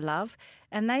also love,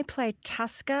 and they play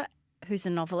Tusker, who's a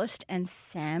novelist, and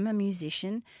Sam, a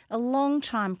musician, a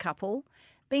long-time couple,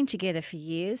 been together for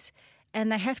years, and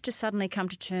they have to suddenly come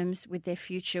to terms with their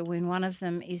future when one of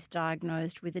them is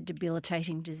diagnosed with a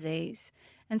debilitating disease.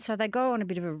 And so they go on a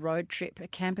bit of a road trip, a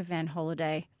camper van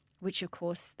holiday, which, of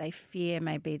course, they fear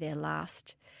may be their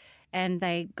last. And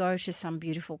they go to some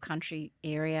beautiful country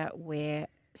area where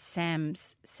Sam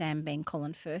being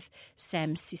Colin Firth,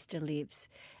 Sam's sister lives.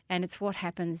 And it's what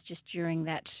happens just during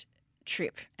that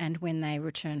trip and when they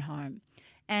return home.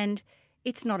 And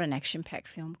It's not an action-packed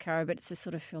film, Caro, but it's the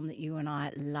sort of film that you and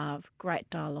I love. Great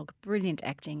dialogue, brilliant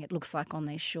acting, it looks like on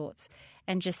these shorts,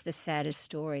 and just the saddest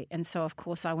story. And so, of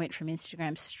course, I went from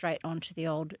Instagram straight onto the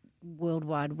old World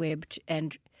Wide Web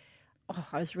and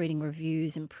I was reading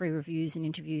reviews and pre-reviews and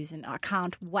interviews, and I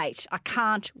can't wait. I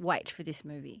can't wait for this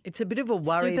movie. It's a bit of a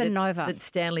worry Supernova. that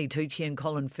Stanley Tucci and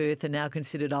Colin Firth are now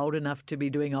considered old enough to be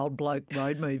doing old bloke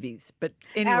road movies. But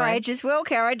anyway, Our age as well,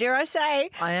 Caro, dare I say.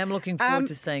 I am looking forward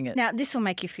to seeing it. Now, this will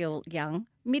make you feel young.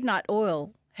 Midnight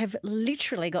Oil have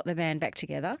literally got the band back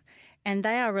together, and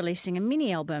they are releasing a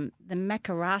mini album, the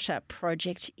Makarata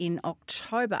Project, in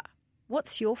October.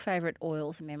 What's your favourite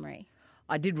Oils memory?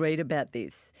 I did read about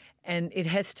this, and it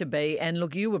has to be, and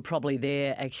look, you were probably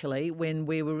there actually when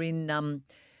we were in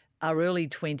our early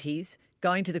 20s,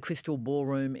 going to the Crystal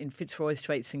Ballroom in Fitzroy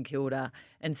Street, St Kilda,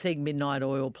 and seeing Midnight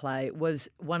Oil play was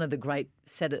one of the great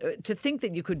to think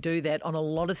that you could do that on a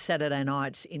lot of Saturday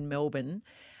nights in Melbourne.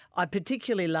 I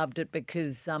particularly loved it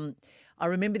because I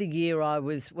remember the year I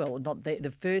was, well, not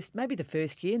the first, maybe the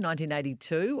first year,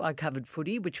 1982, I covered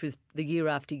footy, which was the year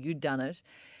after you'd done it.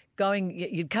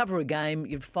 You'd cover a game,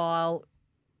 you'd file,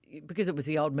 because it was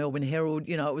the old Melbourne Herald,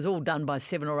 you know, it was all done by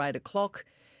 7 or 8 o'clock.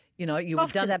 You know, you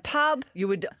off to the pub. You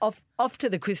would off to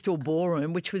the Crystal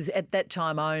Ballroom, which was at that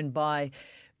time owned by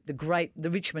the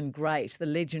Richmond great, the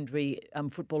legendary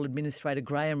football administrator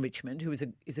Graham Richmond, who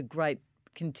is a great.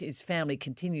 His family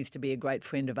continues to be a great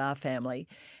friend of our family,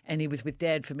 and he was with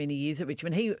Dad for many years at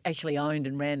Richmond. He actually owned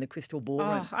and ran the Crystal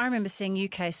Ballroom. Oh, I remember seeing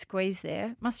UK Squeeze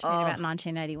there. Must have been about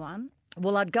 1981.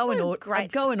 Well, I'd go and order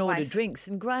place. drinks,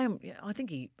 and Graham, I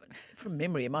think from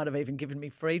memory, he might have even given me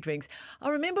free drinks.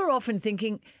 I remember often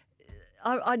thinking,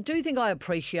 I do think I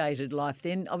appreciated life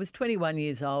then. I was 21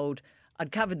 years old.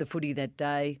 I'd covered the footy that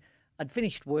day. I'd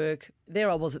finished work. There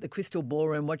I was at the Crystal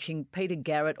Ballroom watching Peter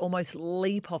Garrett almost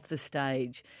leap off the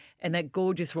stage and that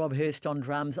gorgeous Rob Hurst on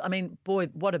drums. I mean, boy,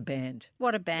 what a band.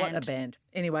 What a band. What a band.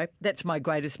 Anyway, that's my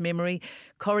greatest memory.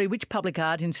 Corrie, which public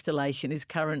art installation is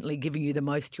currently giving you the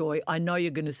most joy? I know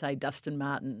you're going to say Dustin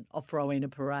Martin off Rowena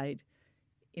Parade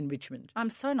in Richmond.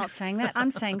 I'm so not saying that. I'm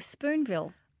saying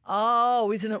Spoonville.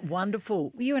 Oh, isn't it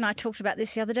wonderful? You and I talked about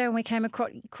this the other day when we came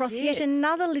across Yes. yet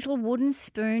another little wooden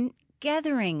spoon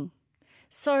gathering.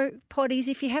 So, Poddies,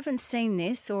 if you haven't seen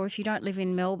this or if you don't live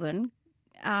in Melbourne,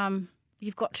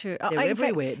 you've got to. They're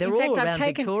everywhere. They're all around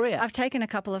Victoria. I've taken a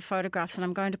couple of photographs and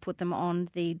I'm going to put them on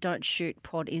the Don't Shoot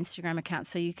Pod Instagram account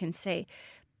so you can see.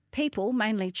 People,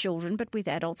 mainly children, but with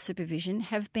adult supervision,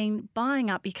 have been buying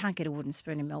up. You can't get a wooden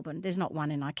spoon in Melbourne. There's not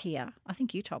one in IKEA. I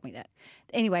think you told me that.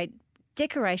 Anyway,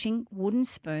 decorating wooden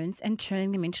spoons and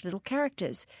turning them into little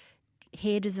characters.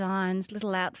 Hair designs,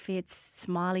 little outfits,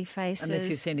 smiley faces. Unless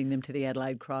you're sending them to the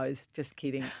Adelaide Crows. Just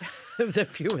kidding. There was a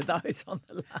few of those on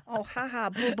the list. Oh, ha,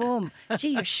 boom, boom. Gee,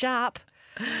 you're sharp.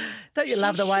 Don't you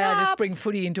love the way I just bring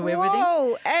footy into everything?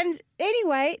 Whoa. And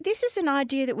anyway, this is an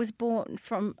idea that was born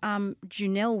from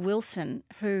Janelle Wilson,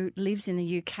 who lives in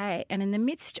the UK. And in the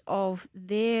midst of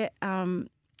their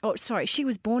she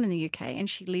was born in the UK and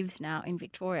she lives now in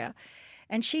Victoria.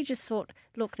 And she just thought,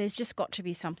 look, there's just got to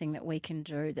be something that we can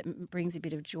do that brings a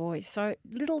bit of joy. So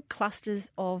little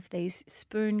clusters of these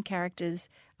spoon characters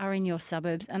are in your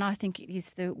suburbs, and I think it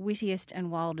is the wittiest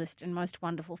and wildest and most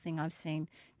wonderful thing I've seen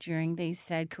during these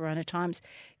sad corona times.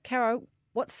 Caro,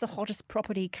 what's the hottest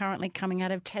property currently coming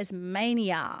out of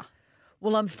Tasmania?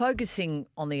 Well, I'm focusing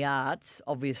on the arts,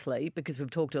 obviously, because we've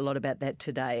talked a lot about that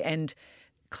today. And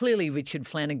clearly Richard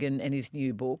Flanagan and his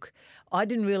new book. I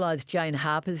didn't realise Jane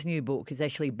Harper's new book is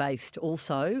actually based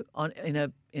also in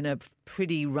a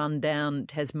pretty rundown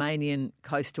Tasmanian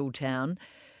coastal town.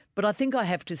 But I think I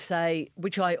have to say,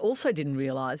 which I also didn't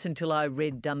realise until I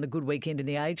read The Good Weekend in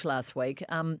the Age last week,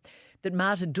 that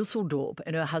Marta Dusseldorp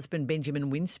and her husband Benjamin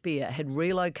Winspear had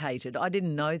relocated, I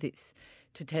didn't know this,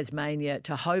 to Tasmania,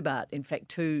 to Hobart, in fact,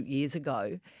 2 years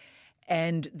ago.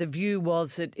 And the view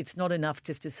was that it's not enough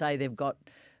just to say they've got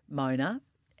Mona,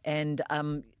 and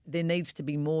there needs to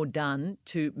be more done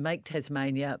to make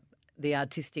Tasmania the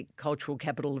artistic cultural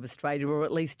capital of Australia, or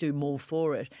at least do more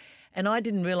for it. And I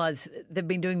didn't realise they've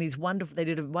been doing these they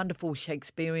did a wonderful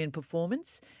Shakespearean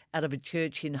performance out of a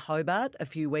church in Hobart a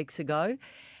few weeks ago.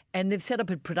 And they've set up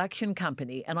a production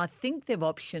company, and I think they've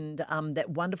optioned that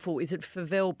wonderful, is it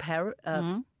Favel Parrot?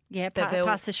 Yeah,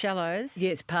 past the Shallows.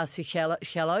 Yes, past the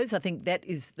Shallows. I think that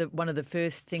is one of the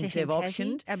first things they've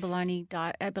optioned.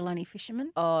 Abalone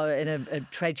fisherman. Oh, and a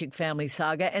tragic family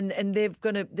saga, and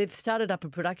they've started up a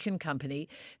production company.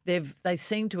 They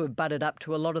seem to have butted up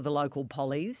to a lot of the local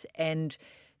pollies, and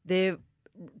they're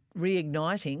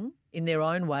reigniting in their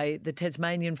own way the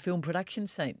Tasmanian film production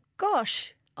scene.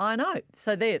 Gosh, I know.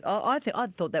 So I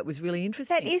thought that was really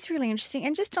interesting. That is really interesting.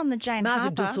 And just on the Jane Marta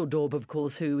Harper. Dusseldorp, of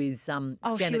course, who is Janet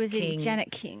she was King. in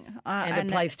Janet King. And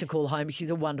A Place to Call Home. She's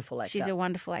a wonderful actor. She's a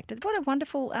wonderful actor. What a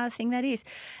wonderful thing that is.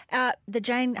 The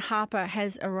Jane Harper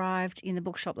has arrived in the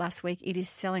bookshop last week. It is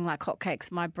selling like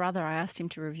hotcakes. My brother, I asked him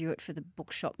to review it for the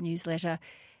bookshop newsletter.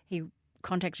 He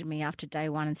contacted me after day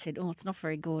one and said, it's not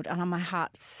very good. And my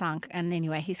heart sunk. And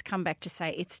anyway, he's come back to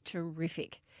say it's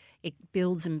terrific. It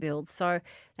builds and builds. So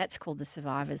that's called The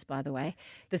Survivors, by the way.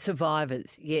 The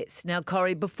Survivors, yes. Now,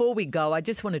 Corrie, before we go, I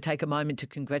just want to take a moment to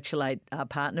congratulate our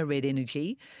partner, Red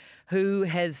Energy, who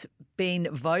has been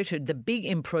voted the big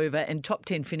improver and top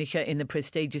 10 finisher in the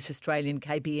prestigious Australian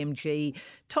KPMG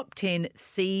Top 10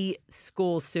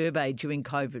 C-Score survey during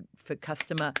COVID for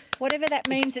customer whatever that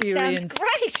means, experience. It sounds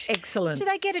great. Excellent. Do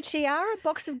they get a tiara, a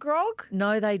box of grog?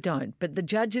 No, they don't. But the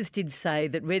judges did say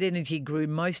that Red Energy grew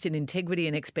most in integrity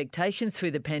and expectations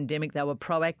through the pandemic. They were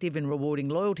proactive in rewarding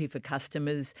loyalty for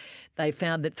customers. They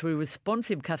found that through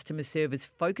responsive customer service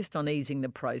focused on easing the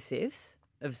process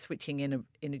of switching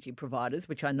energy providers,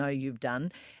 which I know you've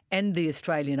done, and the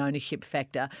Australian ownership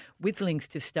factor with links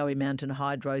to Stowe Mountain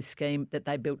Hydro scheme, that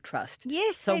they built trust.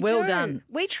 Yes, so they well do. done.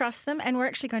 We trust them, and we're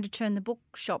actually going to turn the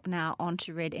bookshop now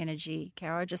onto Red Energy,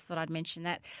 Caro. Just thought I'd mention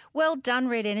that. Well done,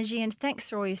 Red Energy, and thanks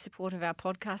for all your support of our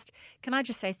podcast. Can I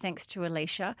just say thanks to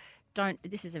Alicia?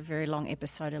 This is a very long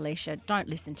episode, Alicia. Don't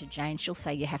listen to Jane. She'll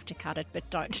say you have to cut it, but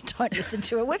don't listen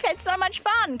to her. We've had so much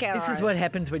fun, Caro. This is what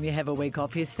happens when you have a week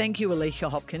off. Yes, thank you, Alicia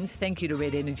Hopkins. Thank you to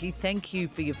Red Energy. Thank you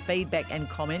for your feedback and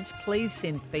comments. Please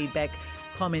send feedback,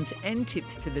 comments and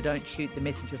tips to the Don't Shoot the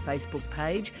Messenger Facebook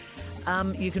page.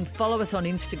 You can follow us on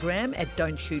Instagram at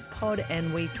Don't Shoot Pod,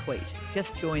 and we tweet.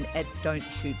 Just join at Don't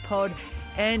Shoot Pod.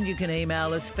 And you can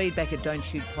email us feedback at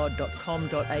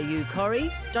don'tshootpod.com.au.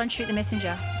 Corrie? Don't shoot the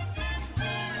messenger.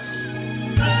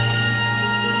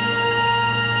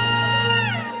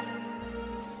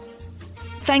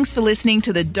 Thanks for listening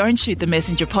to the Don't Shoot the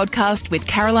Messenger podcast with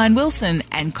Caroline Wilson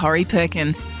and Corrie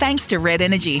Perkin. Thanks to Red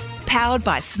Energy, powered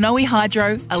by Snowy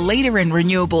Hydro, a leader in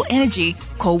renewable energy.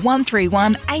 Call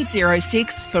 131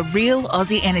 806 for real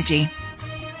Aussie energy.